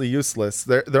mostly useless.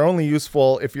 They're only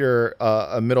useful if you're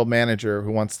a middle manager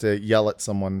who wants to yell at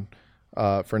someone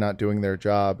for not doing their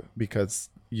job because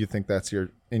you think that's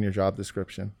in your job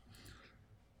description.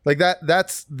 Like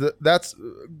that's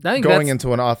going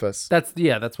into an office.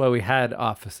 That's why we had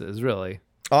offices, really.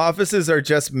 Offices are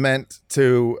just meant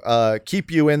to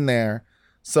keep you in there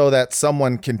so that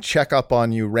someone can check up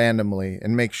on you randomly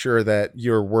and make sure that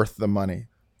you're worth the money.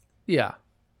 Yeah.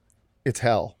 It's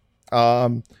hell.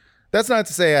 That's not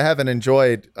to say I haven't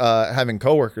enjoyed having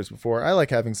coworkers before. I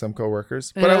like having some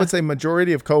coworkers, but I would say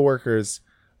majority of coworkers.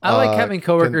 I like having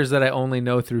coworkers that I only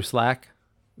know through Slack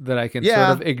that I can sort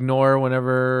of ignore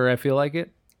whenever I feel like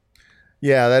it.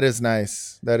 Yeah, that is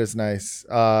nice.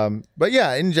 But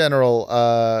yeah, in general,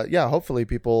 hopefully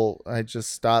people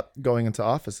just stop going into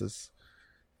offices.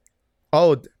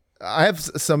 Oh, I have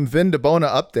some Vin DeBona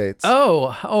updates.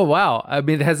 Oh, wow. I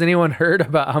mean, has anyone heard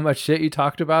about how much shit you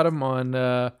talked about him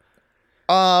on?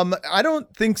 I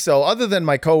don't think so, other than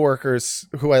my coworkers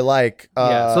who I like.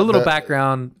 So a little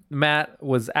background. Matt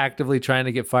was actively trying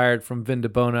to get fired from Vin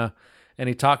DeBona, and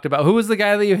he talked about, who was the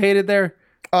guy that you hated there?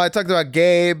 I talked about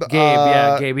Gabe.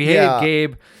 Gabe. He hated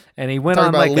Gabe, and he went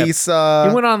on like Lisa.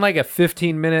 He went on like a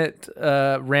 15-minute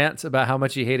rant about how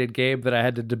much he hated Gabe that I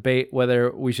had to debate whether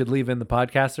we should leave in the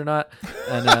podcast or not.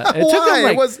 And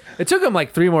it took him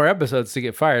like 3 more episodes to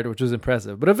get fired, which was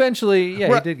impressive. But eventually,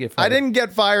 he did get fired. I didn't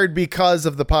get fired because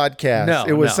of the podcast. No,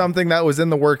 it was something that was in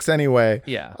the works anyway.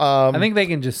 Yeah. I think they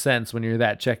can just sense when you're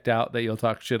that checked out that you'll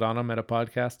talk shit on them at a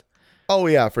podcast. Oh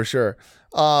yeah, for sure.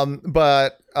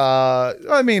 But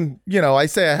I mean, I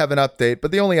say I have an update,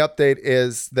 but the only update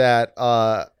is that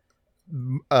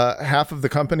half of the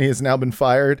company has now been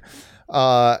fired,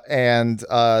 and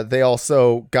they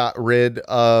also got rid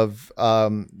of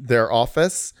their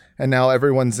office, and now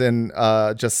everyone's in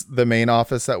just the main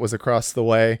office that was across the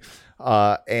way,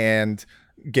 and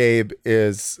Gabe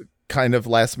is kind of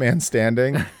last man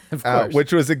standing,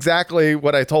 which was exactly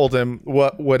what I told him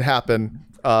what would happen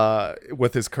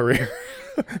with his career.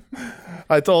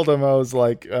 I told him, I was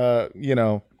like, I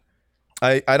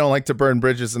don't like to burn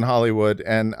bridges in Hollywood,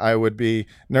 and I would be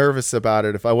nervous about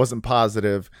it if I wasn't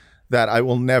positive that I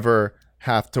will never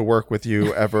have to work with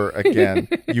you ever again.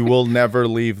 You will never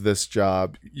leave this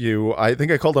job. I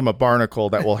think I called him a barnacle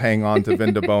that will hang on to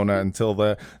Vin DeBona until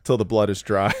the blood is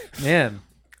dry. Man,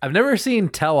 I've never seen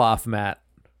Tell Off Matt.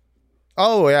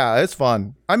 Oh yeah, it's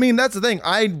fun. I mean, that's the thing.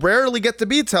 I rarely get to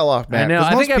be Tell Off Matt. I know.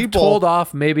 I think I've told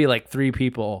off maybe like 3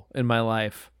 people in my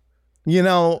life.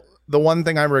 The one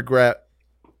thing I regret,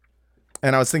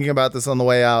 and I was thinking about this on the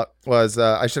way out, was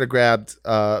I should have grabbed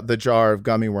the jar of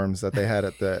gummy worms that they had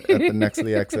at the next to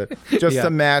the exit, just to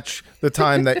match the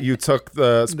time that you took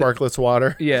the sparkless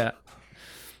water. Yeah,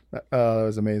 that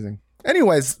was amazing.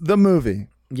 Anyways, the movie.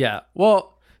 Yeah. Well,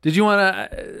 did you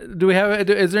want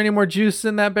to? Is there any more juice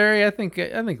in that, Barry? I think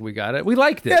we got it. We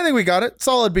liked it. Yeah, I think we got it.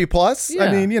 Solid B+. Yeah.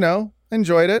 I mean,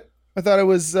 enjoyed it. I thought it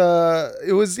was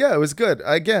good.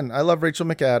 Again, I love Rachel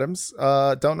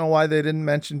McAdams. Don't know why they didn't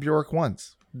mention Bjork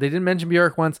once. They didn't mention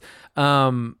Bjork once.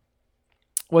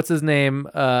 What's his name?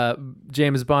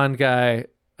 James Bond guy.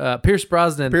 Pierce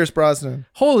Brosnan.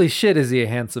 Holy shit, is he a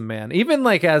handsome man? Even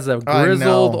like as a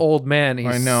grizzled old man,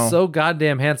 he's so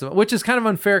goddamn handsome. Which is kind of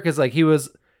unfair because like he was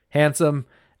handsome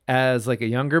as like a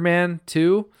younger man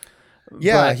too.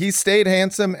 Yeah, he stayed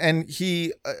handsome, and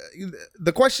he.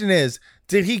 The question is,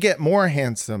 did he get more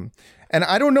handsome? And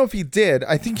I don't know if he did.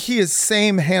 I think he is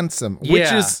same handsome,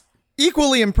 which is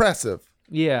equally impressive.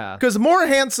 Yeah. Because more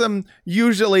handsome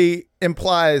usually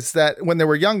implies that when they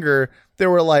were younger, they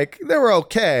were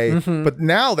okay, but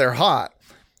now they're hot.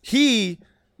 He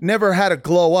never had a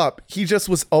glow up. He just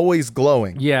was always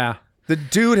glowing. Yeah. The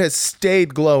dude has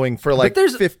stayed glowing for like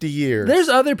 50 years. There's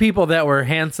other people that were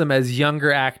handsome as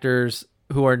younger actors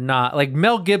who are not. Like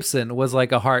Mel Gibson was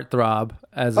like a heartthrob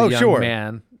as a young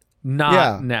man.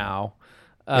 Not now.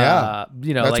 You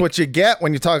know, that's like, what you get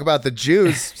when you talk about the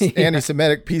Jews,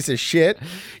 anti-Semitic piece of shit.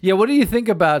 Yeah, what do you think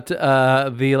about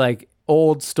the like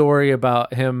old story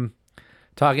about him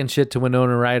talking shit to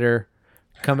Winona Ryder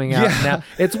coming out now?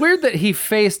 It's weird that he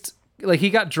faced like he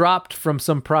got dropped from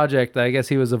some project that I guess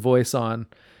he was a voice on,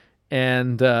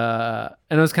 and it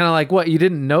was kind of like, what, you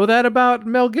didn't know that about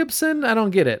Mel Gibson? I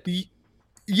don't get it.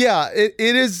 Yeah, it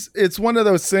is. It's one of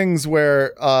those things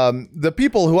where the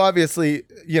people who obviously,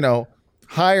 you know,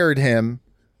 hired him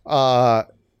they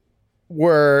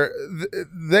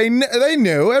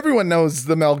knew. Everyone knows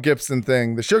the Mel Gibson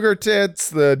thing, the sugar tits,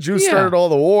 the Jews started all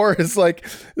the war. It's like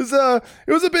it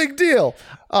was a big deal.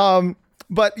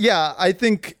 But yeah, I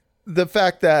think the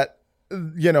fact that,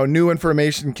 you know, new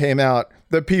information came out,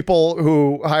 the people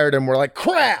who hired him were like,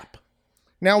 crap,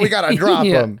 now we gotta drop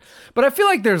him. But I feel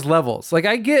like there's levels. Like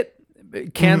I get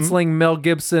canceling Mel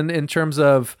Gibson in terms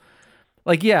of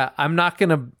like, yeah, I'm not going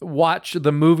to watch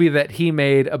the movie that he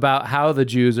made about how the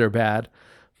Jews are bad.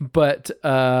 But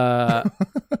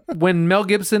when Mel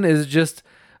Gibson is just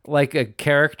like a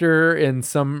character in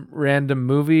some random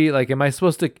movie, like, am I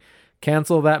supposed to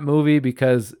cancel that movie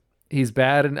because he's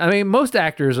bad? And I mean, most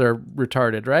actors are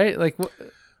retarded, right? Like,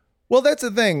 well, that's the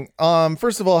thing.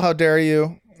 First of all, how dare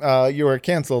you? You are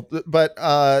canceled. But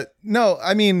no,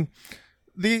 I mean,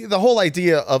 the whole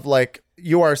idea of like,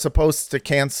 you are supposed to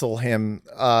cancel him.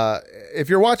 If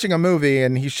you're watching a movie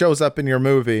and he shows up in your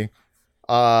movie,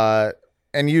 and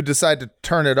you decide to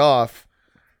turn it off,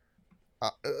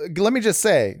 let me just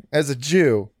say, as a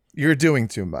Jew, you're doing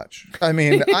too much. I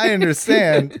mean, I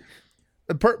understand.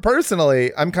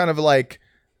 Personally, I'm kind of like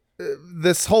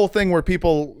this whole thing where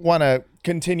people want to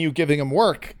continue giving him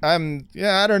work. I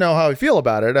don't know how I feel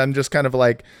about it. I'm just kind of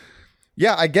like,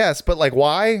 yeah, I guess, but like,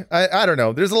 why? I don't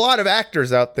know. There's a lot of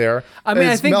actors out there. I mean,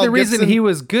 I think the reason he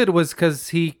was good was because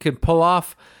he could pull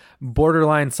off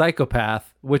borderline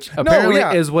psychopath, which apparently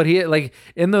is what he, like,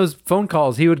 in those phone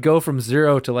calls, he would go from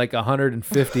 0 to like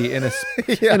 150 in a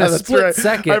split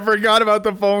second. I forgot about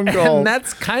the phone call. And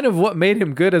that's kind of what made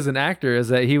him good as an actor, is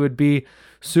that he would be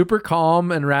super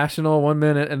calm and rational one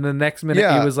minute, and the next minute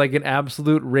he was like an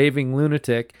absolute raving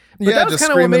lunatic. But that was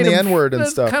just screaming the N-word and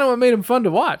stuff. Kind of what made him fun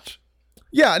to watch.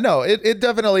 Yeah, no, it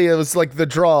definitely, it was like the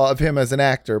draw of him as an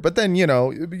actor. But then, you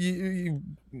know,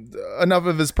 enough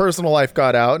of his personal life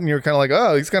got out, and you're kind of like,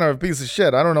 oh, he's kind of a piece of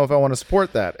shit. I don't know if I want to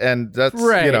support that. And that's,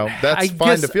 you know, that's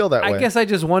fine to feel that way. I guess I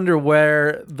just wonder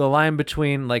where the line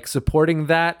between like supporting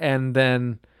that and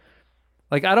then,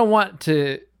 like, I don't want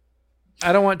to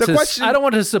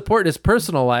support his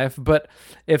personal life, but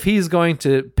if he's going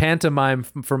to pantomime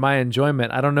for my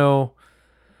enjoyment, I don't know.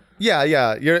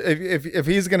 Yeah. If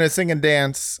he's gonna sing and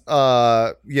dance,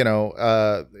 you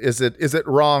know, is it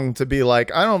wrong to be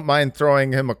like, I don't mind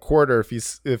throwing him a quarter if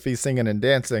he's singing and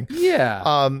dancing? Yeah.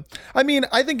 I mean,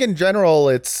 I think in general,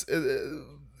 it's,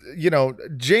 you know,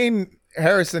 Jane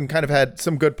Harrison kind of had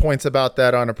some good points about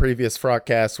that on a previous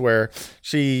Frogcast, where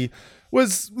she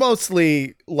was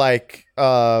mostly like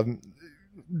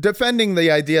defending the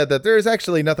idea that there is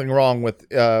actually nothing wrong with,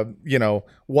 you know,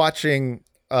 watching.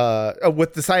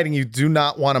 With deciding you do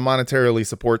not want to monetarily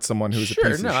support someone who's a piece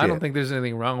of shit. I don't think there's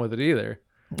anything wrong with it either.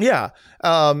 Yeah.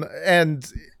 And,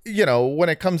 you know, when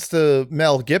it comes to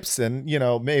Mel Gibson, you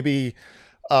know, maybe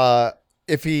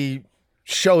if he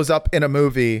shows up in a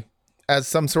movie as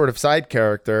some sort of side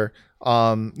character,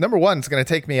 number one, it's going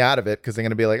to take me out of it because they're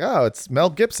going to be like, oh, it's Mel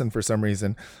Gibson for some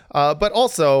reason. But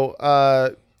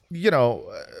also, you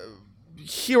know,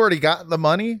 he already got the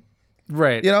money.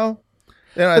 Right. You know?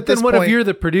 But then what if you're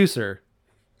the producer?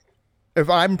 If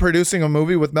I'm producing a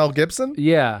movie with Mel Gibson?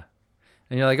 Yeah.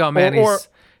 And you're like, oh man,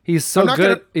 he's so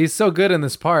good. He's so good in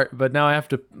this part, but now I have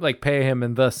to like pay him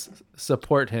and thus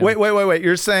support him. Wait.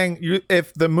 You're saying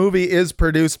if the movie is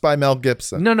produced by Mel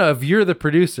Gibson? No. If you're the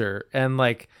producer and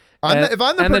like, if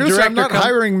I'm the producer, I'm not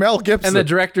hiring Mel Gibson. And the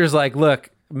director's like, look,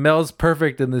 Mel's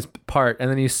perfect in this part.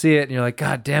 And then you see it and you're like,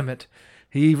 God damn it.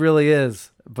 He really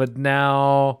is. But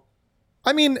now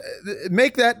I mean,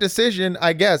 make that decision,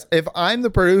 I guess. If I'm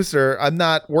the producer, I'm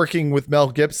not working with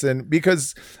Mel Gibson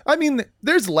because, I mean,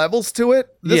 there's levels to it.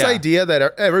 This idea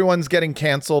that everyone's getting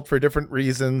canceled for different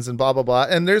reasons and blah, blah, blah.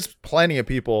 And there's plenty of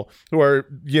people who are,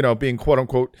 being quote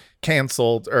unquote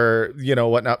canceled or,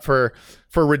 whatnot for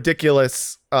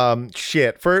ridiculous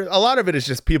shit. For a lot of it is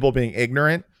just people being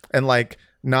ignorant and like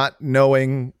not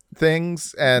knowing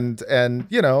things and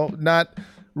not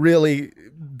really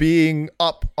being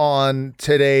up on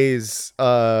today's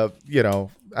I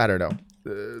don't know,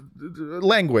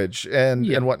 language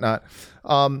and whatnot,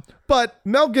 but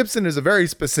Mel Gibson is a very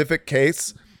specific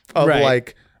case of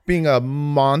like being a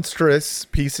monstrous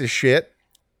piece of shit,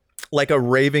 like a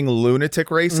raving lunatic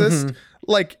racist.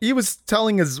 Like he was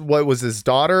telling his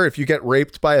daughter, if you get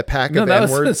raped by a pack of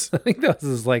N-words. I think that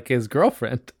was his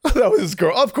girlfriend. That was his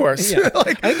girl, of course. Yeah.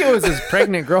 I think it was his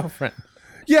pregnant girlfriend.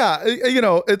 Yeah,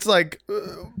 it's like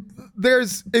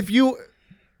if you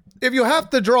have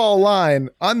to draw a line,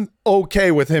 I'm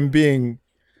okay with him being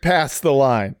past the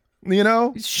line.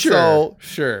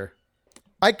 Sure.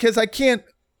 I don't.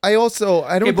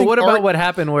 Okay, but what about what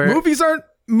happened where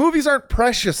movies aren't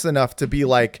precious enough to be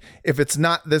like, if it's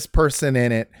not this person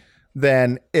in it,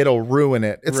 then it'll ruin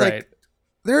it. It's like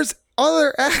there's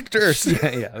other actors.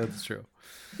 Yeah, that's true.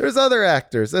 There's other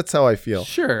actors. That's how I feel.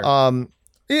 Sure.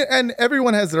 Yeah, and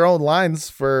everyone has their own lines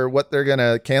for what they're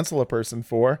gonna cancel a person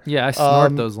for. Yeah, I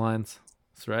snort those lines.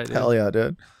 That's right. Dude. Hell yeah,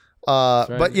 dude.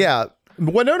 But yeah,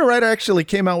 Winona Ryder actually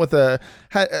came out with I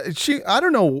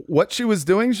don't know what she was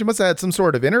doing. She must have had some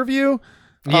sort of interview.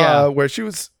 Where she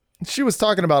was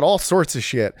talking about all sorts of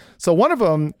shit. So one of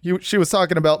them, she was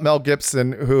talking about Mel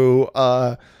Gibson, who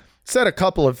said a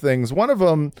couple of things. One of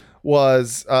them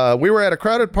was we were at a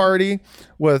crowded party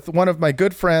with one of my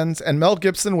good friends, and Mel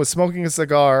Gibson was smoking a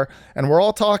cigar, and we're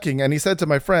all talking, and he said to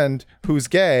my friend who's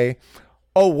gay,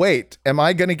 "Oh wait, am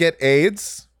I gonna get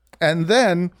AIDS?" And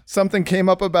then something came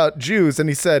up about Jews, and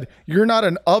he said, "You're not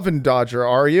an oven dodger,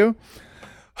 are you?"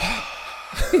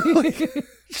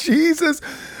 Jesus,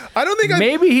 I don't think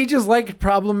maybe he just liked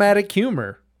problematic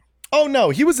humor. Oh no,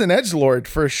 he was an edgelord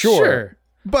for sure.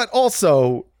 But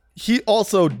also, he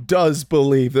also does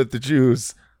believe that the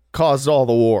Jews caused all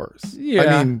the wars. Yeah.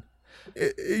 I mean,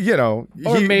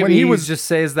 or maybe he just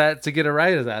says that to get a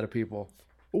rise out of people.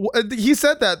 He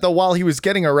said that though while he was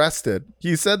getting arrested.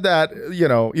 He said that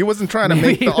he wasn't trying to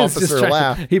make the officer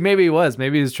laugh. Maybe he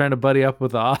was trying to buddy up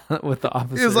with the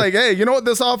officer. He was like, "Hey, you know what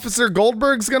this Officer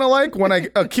Goldberg's gonna like when I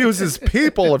accuse his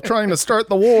people of trying to start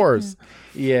the wars."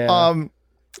 Yeah.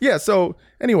 Yeah. So,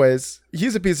 anyways,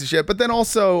 he's a piece of shit. But then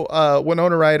also,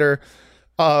 Winona Ryder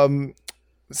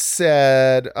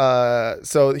said.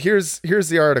 So here's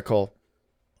the article.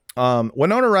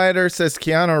 Winona Ryder says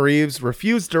Keanu Reeves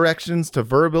refused directions to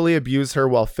verbally abuse her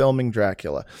while filming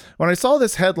Dracula. When I saw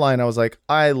this headline, I was like,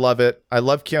 I love it. I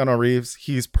love Keanu Reeves.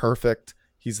 He's perfect.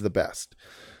 He's the best.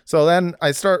 So then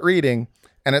I start reading,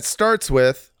 and it starts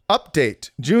with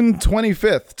update, June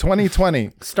 25th,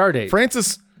 2020. Start date.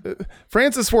 Francis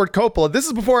Ford Coppola. This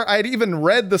is before I'd even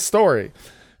read the story.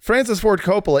 Francis Ford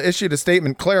Coppola issued a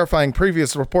statement clarifying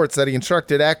previous reports that he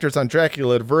instructed actors on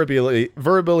Dracula to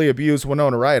verbally abuse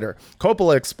Winona Ryder.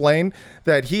 Coppola explained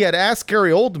that he had asked Gary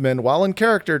Oldman, while in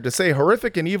character, to say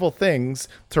horrific and evil things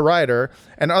to Ryder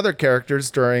and other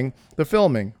characters during the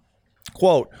filming.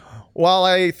 Quote, "While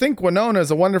I think Winona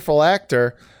is a wonderful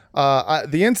actor,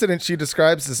 the incident she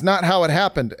describes is not how it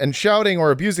happened, and shouting or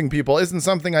abusing people isn't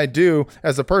something I do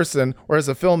as a person or as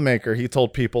a filmmaker," he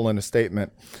told People in a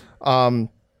statement.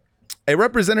 A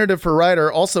representative for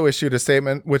Ryder also issued a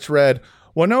statement which read,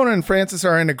 "Winona and Francis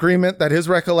are in agreement that his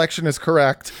recollection is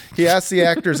correct. He asked the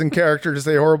actors in character to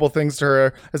say horrible things to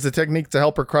her as a technique to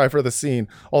help her cry for the scene.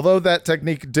 Although that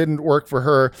technique didn't work for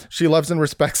her, she loves and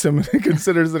respects him and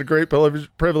considers it a great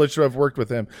privilege to have worked with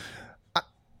him."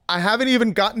 I haven't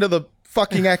even gotten to the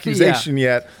fucking accusation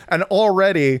yet, and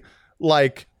already,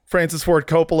 like, Francis Ford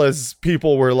Coppola's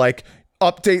people were like,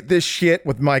 update this shit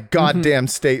with my goddamn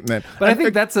statement. But I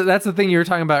think that's the thing you were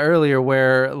talking about earlier,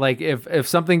 where like if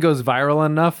something goes viral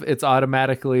enough, it's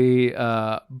automatically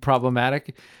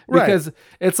problematic, because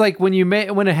it's like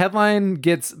when a headline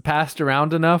gets passed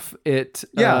around enough, it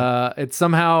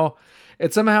somehow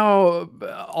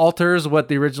alters what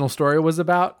the original story was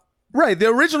about. Right. The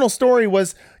original story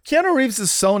was Keanu Reeves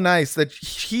is so nice that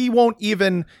he won't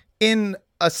even, in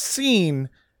a scene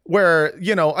where,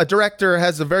 a director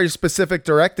has a very specific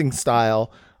directing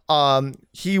style,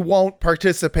 he won't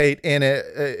participate in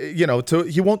it,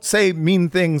 he won't say mean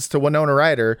things to Winona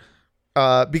Ryder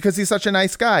because he's such a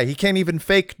nice guy. He can't even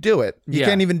fake do it. He Yeah.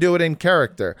 can't even do it in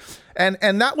character.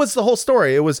 And that was the whole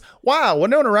story. It was, wow,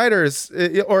 Winona Ryder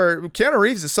or Keanu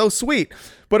Reeves is so sweet.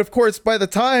 But of course, by the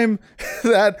time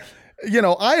that,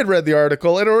 I had read the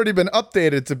article, it had already been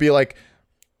updated to be like,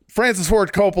 Francis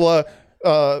Ford Coppola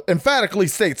emphatically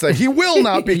states that he will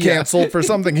not be canceled for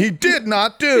something he did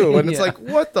not do. And it's like,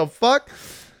 what the fuck?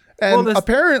 And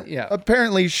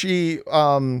apparently she,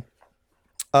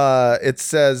 it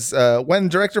says, when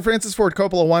director Francis Ford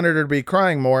Coppola wanted her to be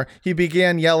crying more, he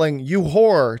began yelling, "You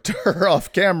whore," to her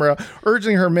off camera,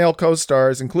 urging her male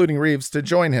co-stars, including Reeves, to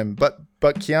join him. But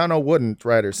Keanu wouldn't,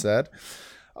 Ryder said.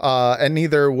 And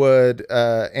neither would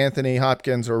Anthony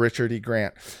Hopkins or Richard E.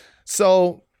 Grant.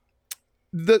 So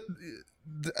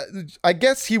I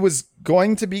guess he was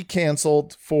going to be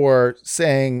canceled for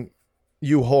saying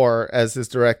 "you whore" as his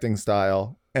directing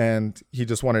style, and he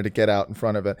just wanted to get out in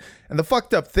front of it. And the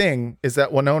fucked up thing is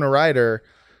that Winona Ryder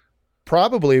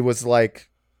probably was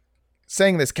like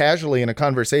saying this casually in a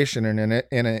conversation in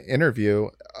an interview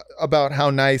about how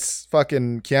nice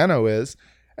fucking Keanu is,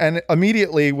 and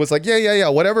immediately was like, yeah,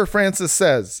 whatever Francis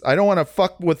says, I don't want to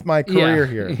fuck with my career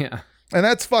here. Yeah. And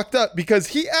that's fucked up because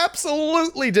he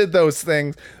absolutely did those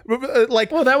things. Like,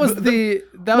 well,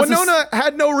 Winona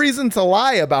had no reason to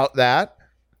lie about that.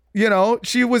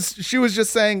 She was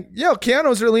just saying,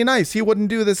 Keanu's really nice. He wouldn't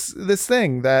do this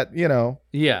thing that,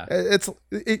 Yeah.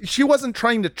 She wasn't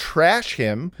trying to trash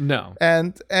him. No.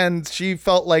 And she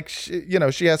felt like she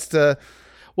has to.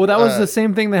 Well, that was the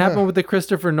same thing that happened with the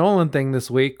Christopher Nolan thing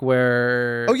this week,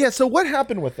 where. Oh yeah. So what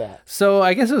happened with that? So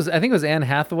I think it was Anne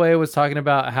Hathaway was talking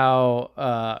about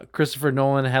how Christopher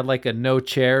Nolan had like a no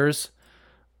chairs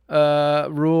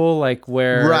rule, like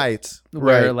where right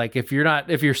like if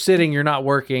you're sitting, you're not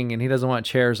working, and he doesn't want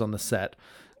chairs on the set.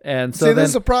 And so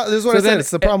this is what I said.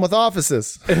 It's the problem with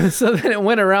offices. So then it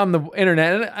went around the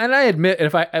internet, and I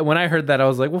admit, when I heard that, I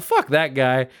was like, well, fuck that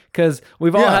guy, because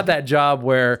we've all had that job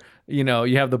where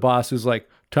you have the boss who's like,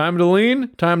 time to lean,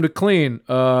 time to clean,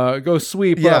 go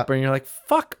sweep up, and you're like,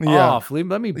 fuck off,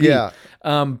 let me be.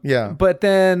 But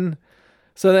then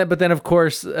of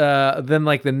course, then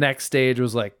like the next stage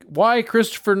was like, why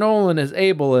Christopher Nolan is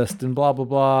ableist and blah blah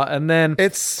blah, and then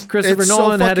Christopher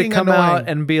Nolan had to come out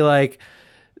and be like,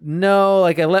 no,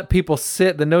 like I let people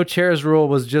sit. The no chairs rule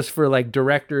was just for like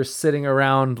directors sitting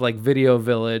around like Video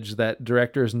Village, that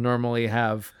directors normally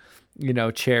have,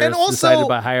 chairs and also, decided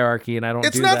by hierarchy, and I don't do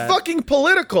that. It's not fucking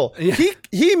political. Yeah.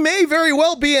 He may very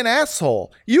well be an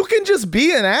asshole. You can just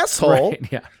be an asshole.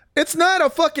 Right, yeah. It's not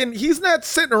he's not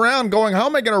sitting around going, how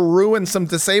am I going to ruin some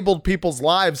disabled people's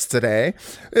lives today?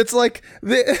 It's like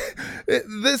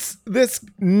this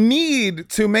need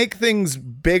to make things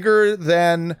bigger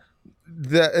than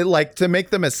to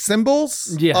make them as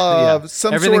symbols of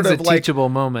some Everything's sort of a teachable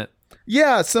moment.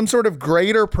 Yeah, some sort of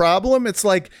greater problem. It's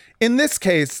like, in this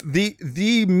case,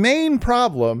 the main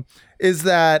problem is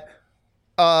that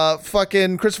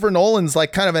fucking Christopher Nolan's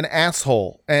like kind of an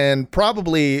asshole and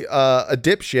probably a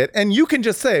dipshit, and you can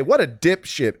just say, what a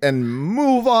dipshit, and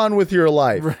move on with your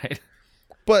life. Right.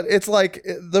 But it's like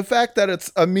the fact that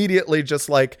it's immediately just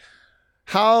like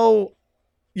how,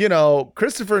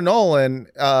 Christopher Nolan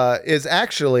is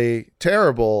actually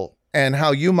terrible, and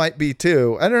how you might be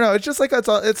too. I don't know. It's just like it's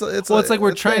like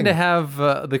we're trying to have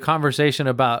the conversation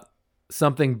about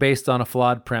something based on a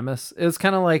flawed premise. It's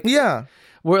kind of like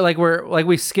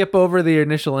we skip over the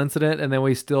initial incident, and then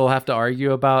we still have to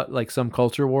argue about like some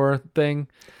culture war thing.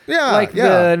 Yeah, like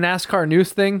the NASCAR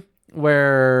news thing,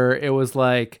 where it was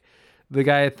like the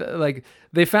guy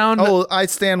they found. Oh, I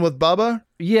stand with Bubba.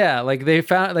 Yeah, they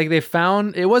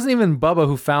found it wasn't even Bubba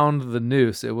who found the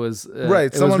noose. It was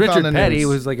right. It was Richard Petty, who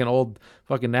was like an old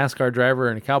fucking NASCAR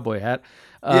driver in a cowboy hat.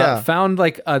 Found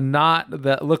like a knot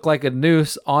that looked like a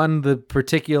noose on the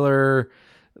particular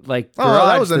like garage.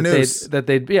 That was a noose.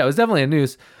 It was definitely a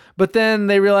noose. But then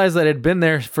they realized that it had been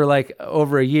there for like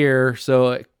over a year,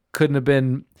 so it couldn't have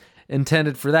been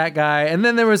intended for that guy. And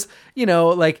then there was, really?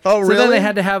 Then they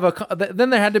had to then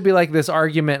there had to be like this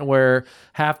argument where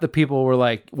half the people were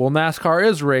like, well, NASCAR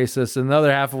is racist, and the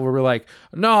other half were like,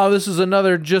 no, this is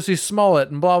another Jussie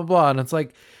Smollett and blah blah blah. And it's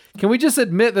like, can we just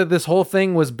admit that this whole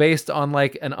thing was based on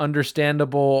like an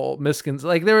understandable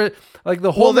misconception?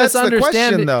 The whole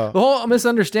misunderstanding. The whole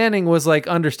misunderstanding was like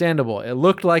understandable. It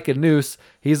looked like a noose.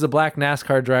 He's a black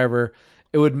NASCAR driver.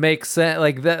 It would make sense.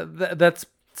 Like that's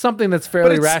something that's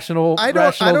fairly rational. I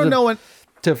don't know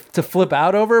to flip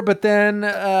out over. But then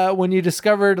when you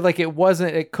discovered like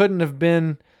it couldn't have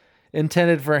been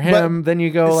intended for him, then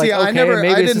you go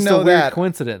maybe it's just a weird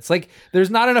coincidence. Like there's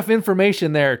not enough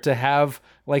information there to have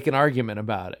like an argument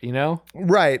about it, you know?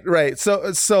 Right.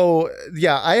 So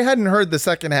yeah, I hadn't heard the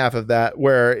second half of that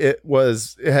where it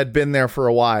had been there for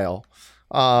a while.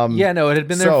 Yeah, no, it had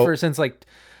been there since like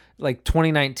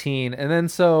 2019, and then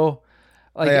so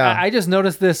like I just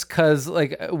noticed this because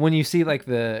like when you see like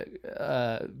the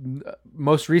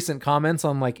most recent comments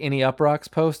on like any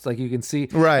Uproxx post, like you can see,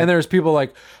 right, and there's people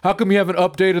like, how come you haven't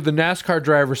updated the NASCAR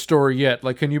driver story yet?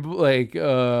 Like, can you like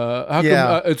how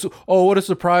come it's what a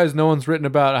surprise no one's written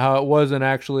about how it wasn't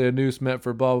actually a noose meant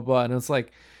for blah blah blah, and it's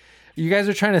like, you guys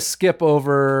are trying to skip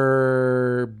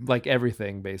over like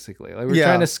everything basically. Like we're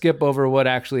trying to skip over what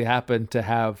actually happened to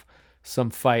have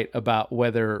some fight about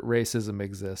whether racism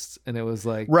exists. And it was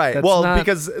like, right. Well,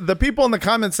 because the people in the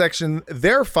comment section,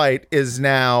 their fight is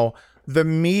now the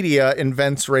media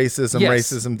invents racism. Yes.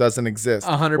 Racism doesn't exist.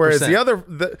 100%. Whereas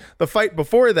the fight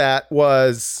before that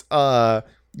was,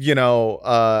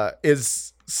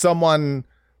 is someone,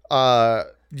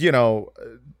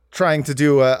 trying to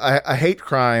do a hate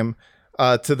crime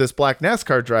to this black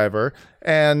NASCAR driver.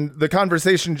 And the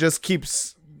conversation just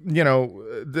keeps,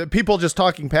 the people just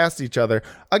talking past each other.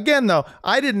 Again, though,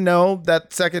 I didn't know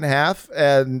that second half,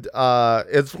 and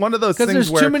it's one of those things because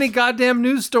there's too many goddamn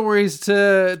news stories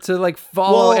to like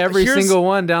follow every single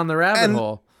one down the rabbit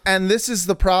hole. And this is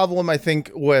the problem, I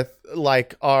think, with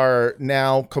like our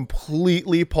now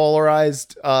completely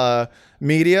polarized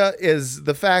media, is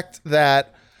the fact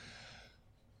that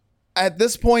at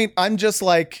this point, I'm just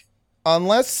like,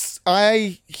 unless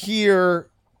I hear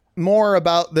more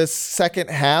about this second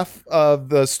half of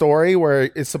the story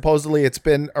where it's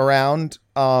been around,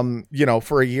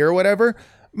 for a year or whatever,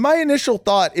 my initial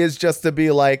thought is just to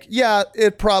be like, yeah,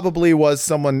 it probably was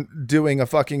someone doing a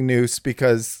fucking noose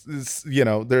because,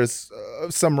 there's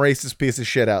some racist piece of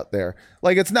shit out there.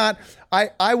 Like, it's not,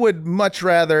 I would much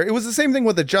rather, it was the same thing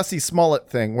with the Jussie Smollett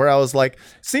thing where I was like,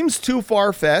 seems too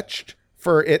far-fetched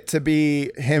for it to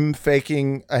be him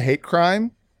faking a hate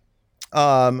crime.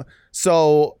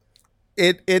 So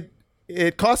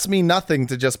it costs me nothing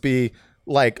to just be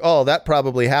like, oh, that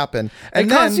probably happened.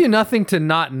 And it costs you nothing to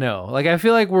not know. Like, I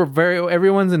feel like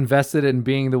everyone's invested in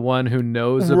being the one who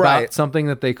knows about something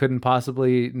that they couldn't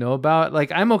possibly know about.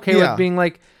 Like, I'm okay with being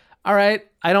like, all right,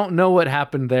 I don't know what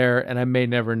happened there, and I may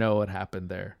never know what happened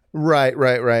there.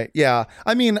 Right. Yeah.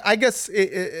 I mean, I guess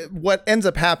what ends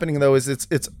up happening though is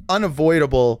it's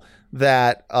unavoidable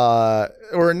that,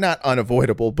 or not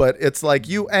unavoidable, but it's like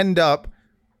you end up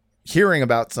hearing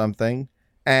about something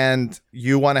and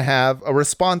you want to have a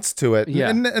response to it. Yeah.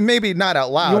 And maybe not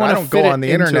out loud. I don't go on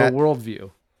the internet. A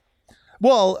worldview.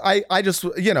 Well, I just,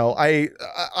 I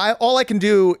all I can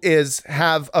do is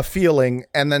have a feeling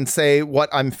and then say what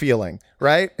I'm feeling,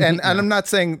 right? And I'm not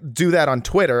saying do that on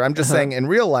Twitter. I'm just saying in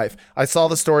real life, I saw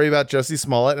the story about Jussie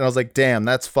Smollett and I was like, damn,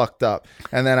 that's fucked up.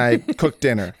 And then I cooked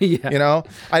dinner. Yeah.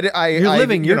 You're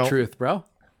living your truth, bro.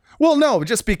 Well, no,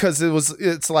 just because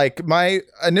it's like my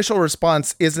initial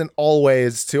response isn't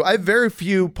always to, I have very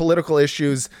few political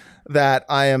issues that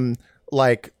I am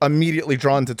like immediately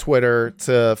drawn to Twitter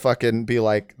to fucking be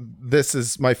like, this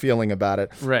is my feeling about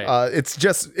it. Right. It's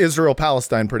just Israel,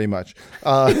 Palestine pretty much.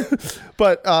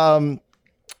 But or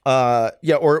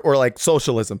like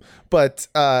socialism. But,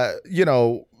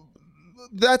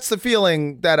 that's the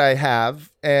feeling that I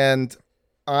have. And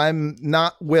I'm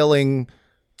not willing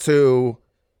to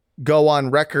go on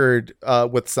record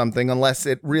with something unless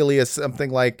it really is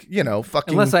something like,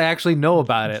 fucking... Unless I actually know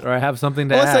about it or I have something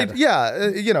to add.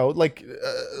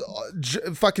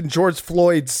 Fucking George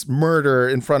Floyd's murder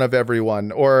in front of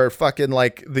everyone, or fucking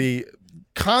like the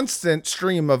constant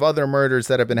stream of other murders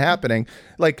that have been happening.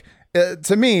 Like,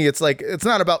 to me, it's like, it's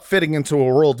not about fitting into a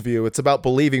worldview. It's about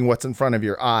believing what's in front of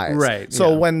your eyes. Right.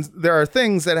 So when there are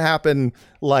things that happen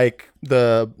like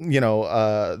the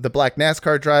black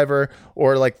NASCAR driver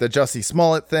or like the Jussie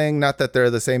Smollett thing, not that they're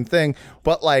the same thing,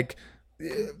 but like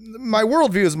my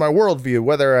worldview is my worldview,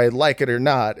 whether I like it or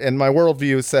not. And my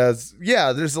worldview says,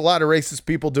 yeah, there's a lot of racist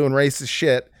people doing racist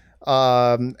shit.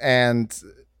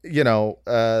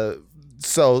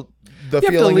 So the you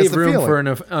feeling have to leave is the room feeling. for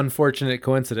an unfortunate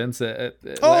coincidence, or at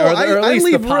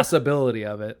least the possibility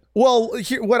of it. Well,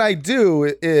 what I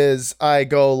do is I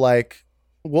go like,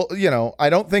 well, I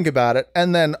don't think about it,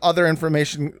 and then other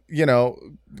information,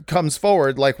 comes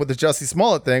forward, like with the Jussie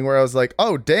Smollett thing, where I was like,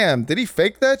 oh damn, did he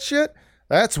fake that shit?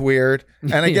 That's weird.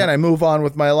 And again, I move on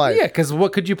with my life. Yeah, because how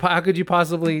could you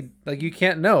possibly, like, you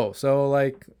can't know. So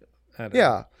like, I don't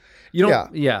know. You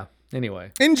don't. Yeah.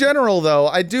 Anyway, in general, though,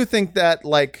 I do think that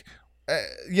like.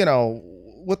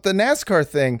 With the NASCAR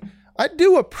thing, I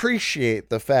do appreciate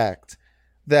the fact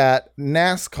that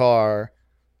NASCAR,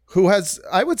 who has,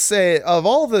 I would say, of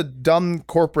all the dumb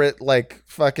corporate like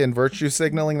fucking virtue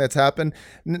signaling that's happened,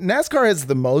 NASCAR has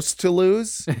the most to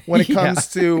lose when it comes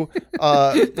to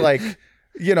like,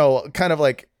 you know, kind of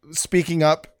like speaking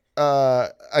up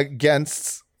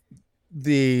against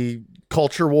the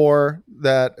culture war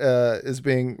that is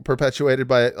being perpetuated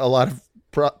by a lot of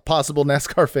possible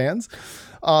NASCAR fans.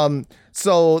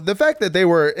 So the fact that they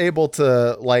were able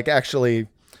to like actually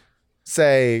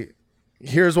say,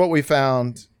 here's what we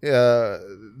found.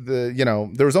 You know,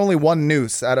 there was only one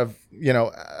noose out of, you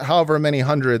know, however many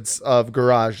hundreds of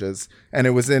garages, and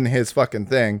it was in his fucking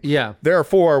thing. Yeah.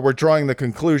 Therefore, we're drawing the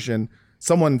conclusion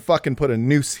someone fucking put a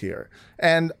noose here.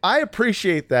 And I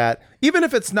appreciate that, even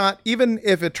if it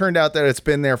turned out that it's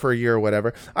been there for a year or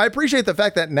whatever. I appreciate the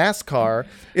fact that NASCAR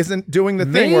isn't doing the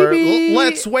thing where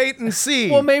let's wait and see.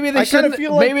 Well, maybe they shouldn't.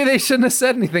 Maybe they shouldn't have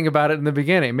said anything about it in the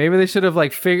beginning. Maybe they should have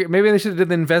like figured. Maybe they should have did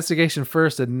the investigation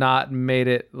first and not made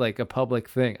it like a public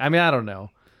thing. I mean, I don't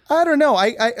know.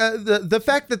 The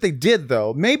fact that they did,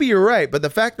 though, maybe you're right, but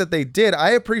the fact that they did, I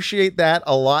appreciate that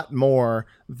a lot more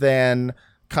than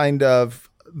kind of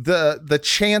the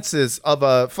chances of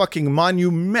a fucking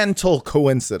monumental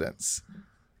coincidence.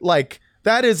 Like,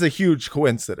 that is a huge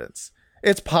coincidence.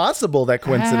 It's possible that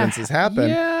coincidences happen.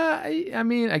 Yeah, I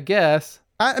mean, I guess.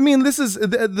 I mean, this is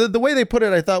the way they put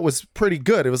it. I thought was pretty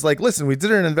good. It was like, listen, we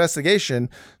did an investigation.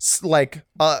 Like,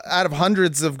 out of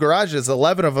hundreds of garages,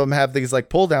 11 of them have these like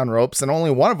pull down ropes, and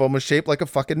only one of them was shaped like a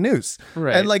fucking noose.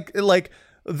 Right. And like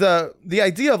the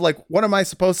idea of like, what am I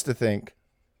supposed to think?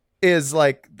 Is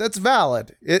like, that's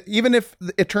valid. Even if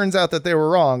it turns out that they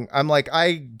were wrong, I'm like,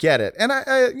 I get it. And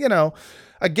I you know,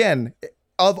 again,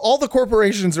 of all the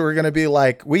corporations who are going to be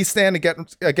like, we stand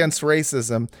against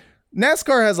racism,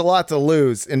 NASCAR has a lot to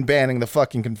lose in banning the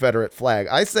fucking Confederate flag.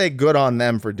 I say good on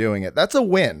them for doing it. That's a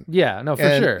win. Yeah, no, for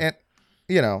sure. And,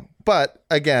 you know, but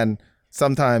again,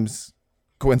 sometimes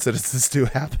coincidences do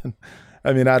happen.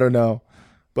 I mean, I don't know.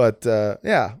 But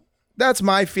yeah, that's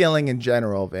my feeling in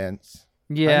general, Vince.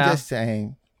 Yeah. I'm just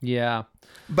saying. Yeah.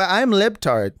 But I'm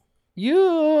libtard.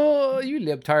 You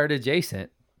libtard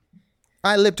adjacent.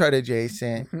 I libtard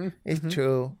adjacent. It's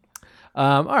true.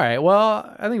 All right.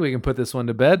 Well, I think we can put this one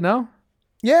to bed, no?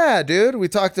 Yeah, dude. We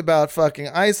talked about fucking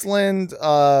Iceland.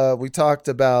 We talked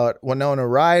about Winona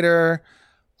Ryder.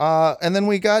 And then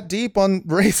we got deep on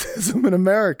racism in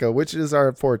America, which is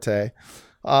our forte.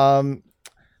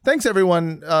 Thanks,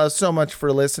 everyone, so much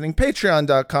for listening.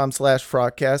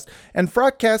 Patreon.com/Frogcast and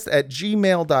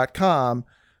frogcast@gmail.com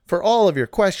for all of your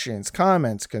questions,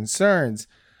 comments, concerns.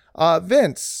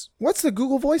 Vince, what's the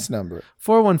Google Voice number?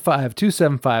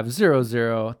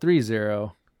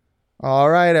 415-275-0030.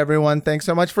 All right, everyone. Thanks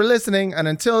so much for listening. And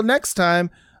until next time,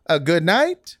 a good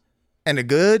night and a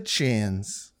good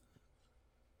chins.